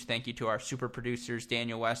huge thank you to our super producers,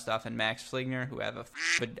 Daniel Westhoff and Max Fligner, who have a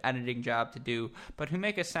editing job to do, but who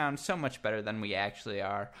make us sound so much better than we actually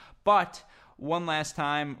are. But one last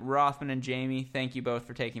time, Rothman and Jamie, thank you both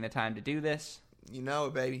for taking the time to do this. You know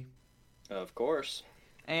it, baby. Of course.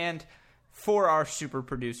 And for our super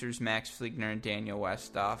producers, Max Fligner and Daniel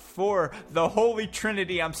Westhoff, for the Holy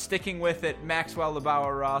Trinity, I'm sticking with it, Maxwell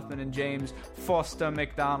LeBauer, Rothman, and James Foster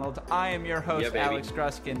McDonald. I am your host, Yeah, baby. Alex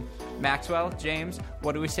Gruskin. Maxwell, James,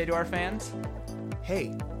 what do we say to our fans?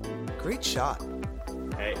 Hey, great shot.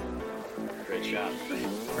 Hey, great shot.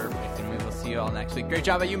 Perfect, and we will see you all next week. Great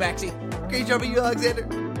job at you, Maxie. Great job at you,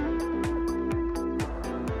 Alexander.